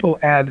those people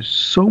add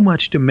so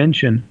much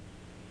dimension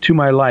to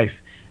my life.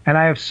 And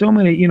I have so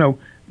many,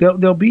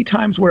 there'll be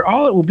times where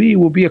all it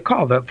will be a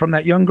call from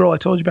that young girl I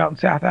told you about in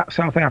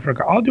South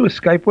Africa. I'll do a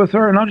Skype with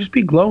her and I'll just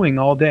be glowing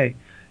all day.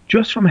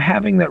 Just from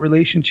having that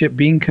relationship,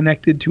 being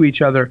connected to each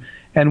other,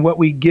 and what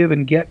we give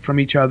and get from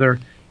each other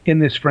in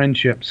this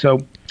friendship. So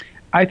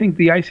I think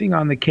the icing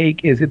on the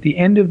cake is at the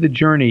end of the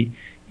journey,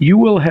 you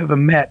will have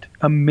met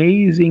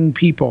amazing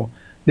people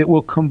that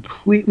will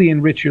completely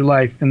enrich your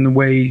life in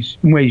ways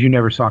you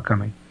never saw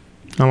coming.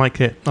 I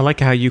like it. I like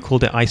how you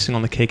called it icing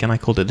on the cake and I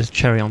called it the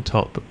cherry on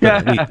top.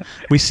 But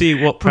we see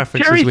what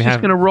preferences we have. Cherry's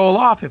just going to roll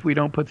off if we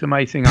don't put some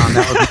icing on.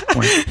 That was the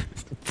point.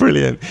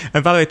 Brilliant.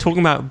 And by the way, talking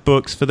about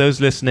books, for those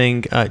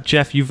listening,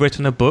 Jeff, you've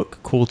written a book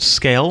called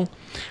Scale,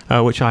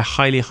 which I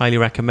highly, highly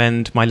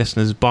recommend my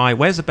listeners buy.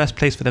 Where's the best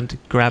place for them to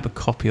grab a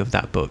copy of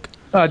that book?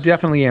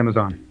 Definitely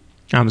Amazon.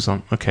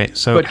 Amazon. Okay.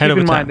 So but keep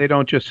in mind, they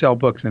don't just sell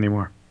books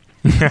anymore.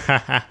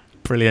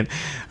 Brilliant.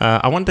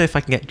 I wonder if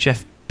I can get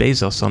Jeff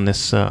Bezos on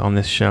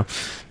this show.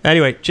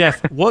 Anyway, Jeff,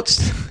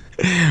 what's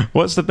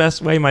the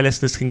best way my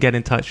listeners can get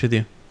in touch with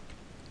you?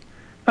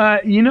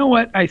 You know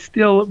what? I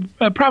still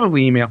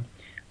probably email.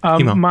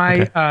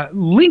 My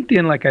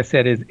LinkedIn, like I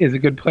said, is a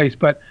good place,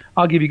 but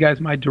I'll give you guys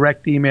my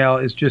direct email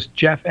is just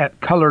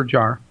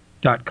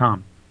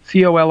jeff@colorjar.com.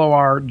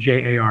 COLORJAR,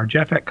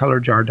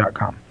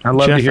 jeff@colorjar.com. I'd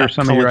love to hear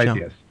some of your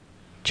ideas.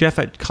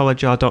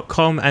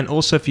 Jeff@colorjar.com. And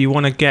also, if you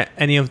want to get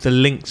any of the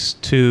links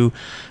to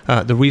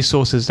the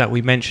resources that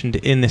we mentioned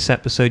in this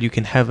episode, you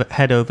can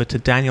head over to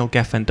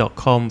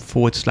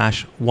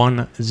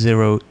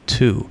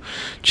danielgeffen.com/102.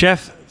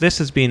 Jeff, this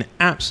has been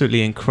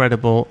absolutely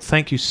incredible.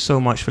 Thank you so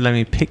much for letting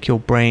me pick your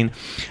brain.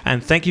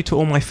 And thank you to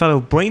all my fellow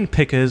brain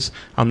pickers.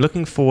 I'm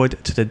looking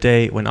forward to the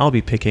day when I'll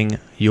be picking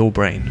your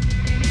brain.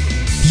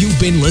 You've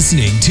been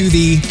listening to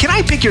the Can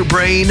I Pick Your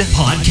Brain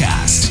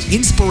podcast.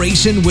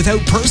 Inspiration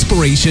without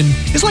perspiration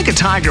is like a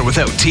tiger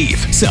without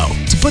teeth. So,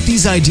 to put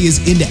these ideas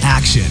into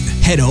action,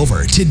 head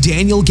over to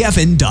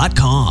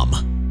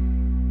danielgeffen.com.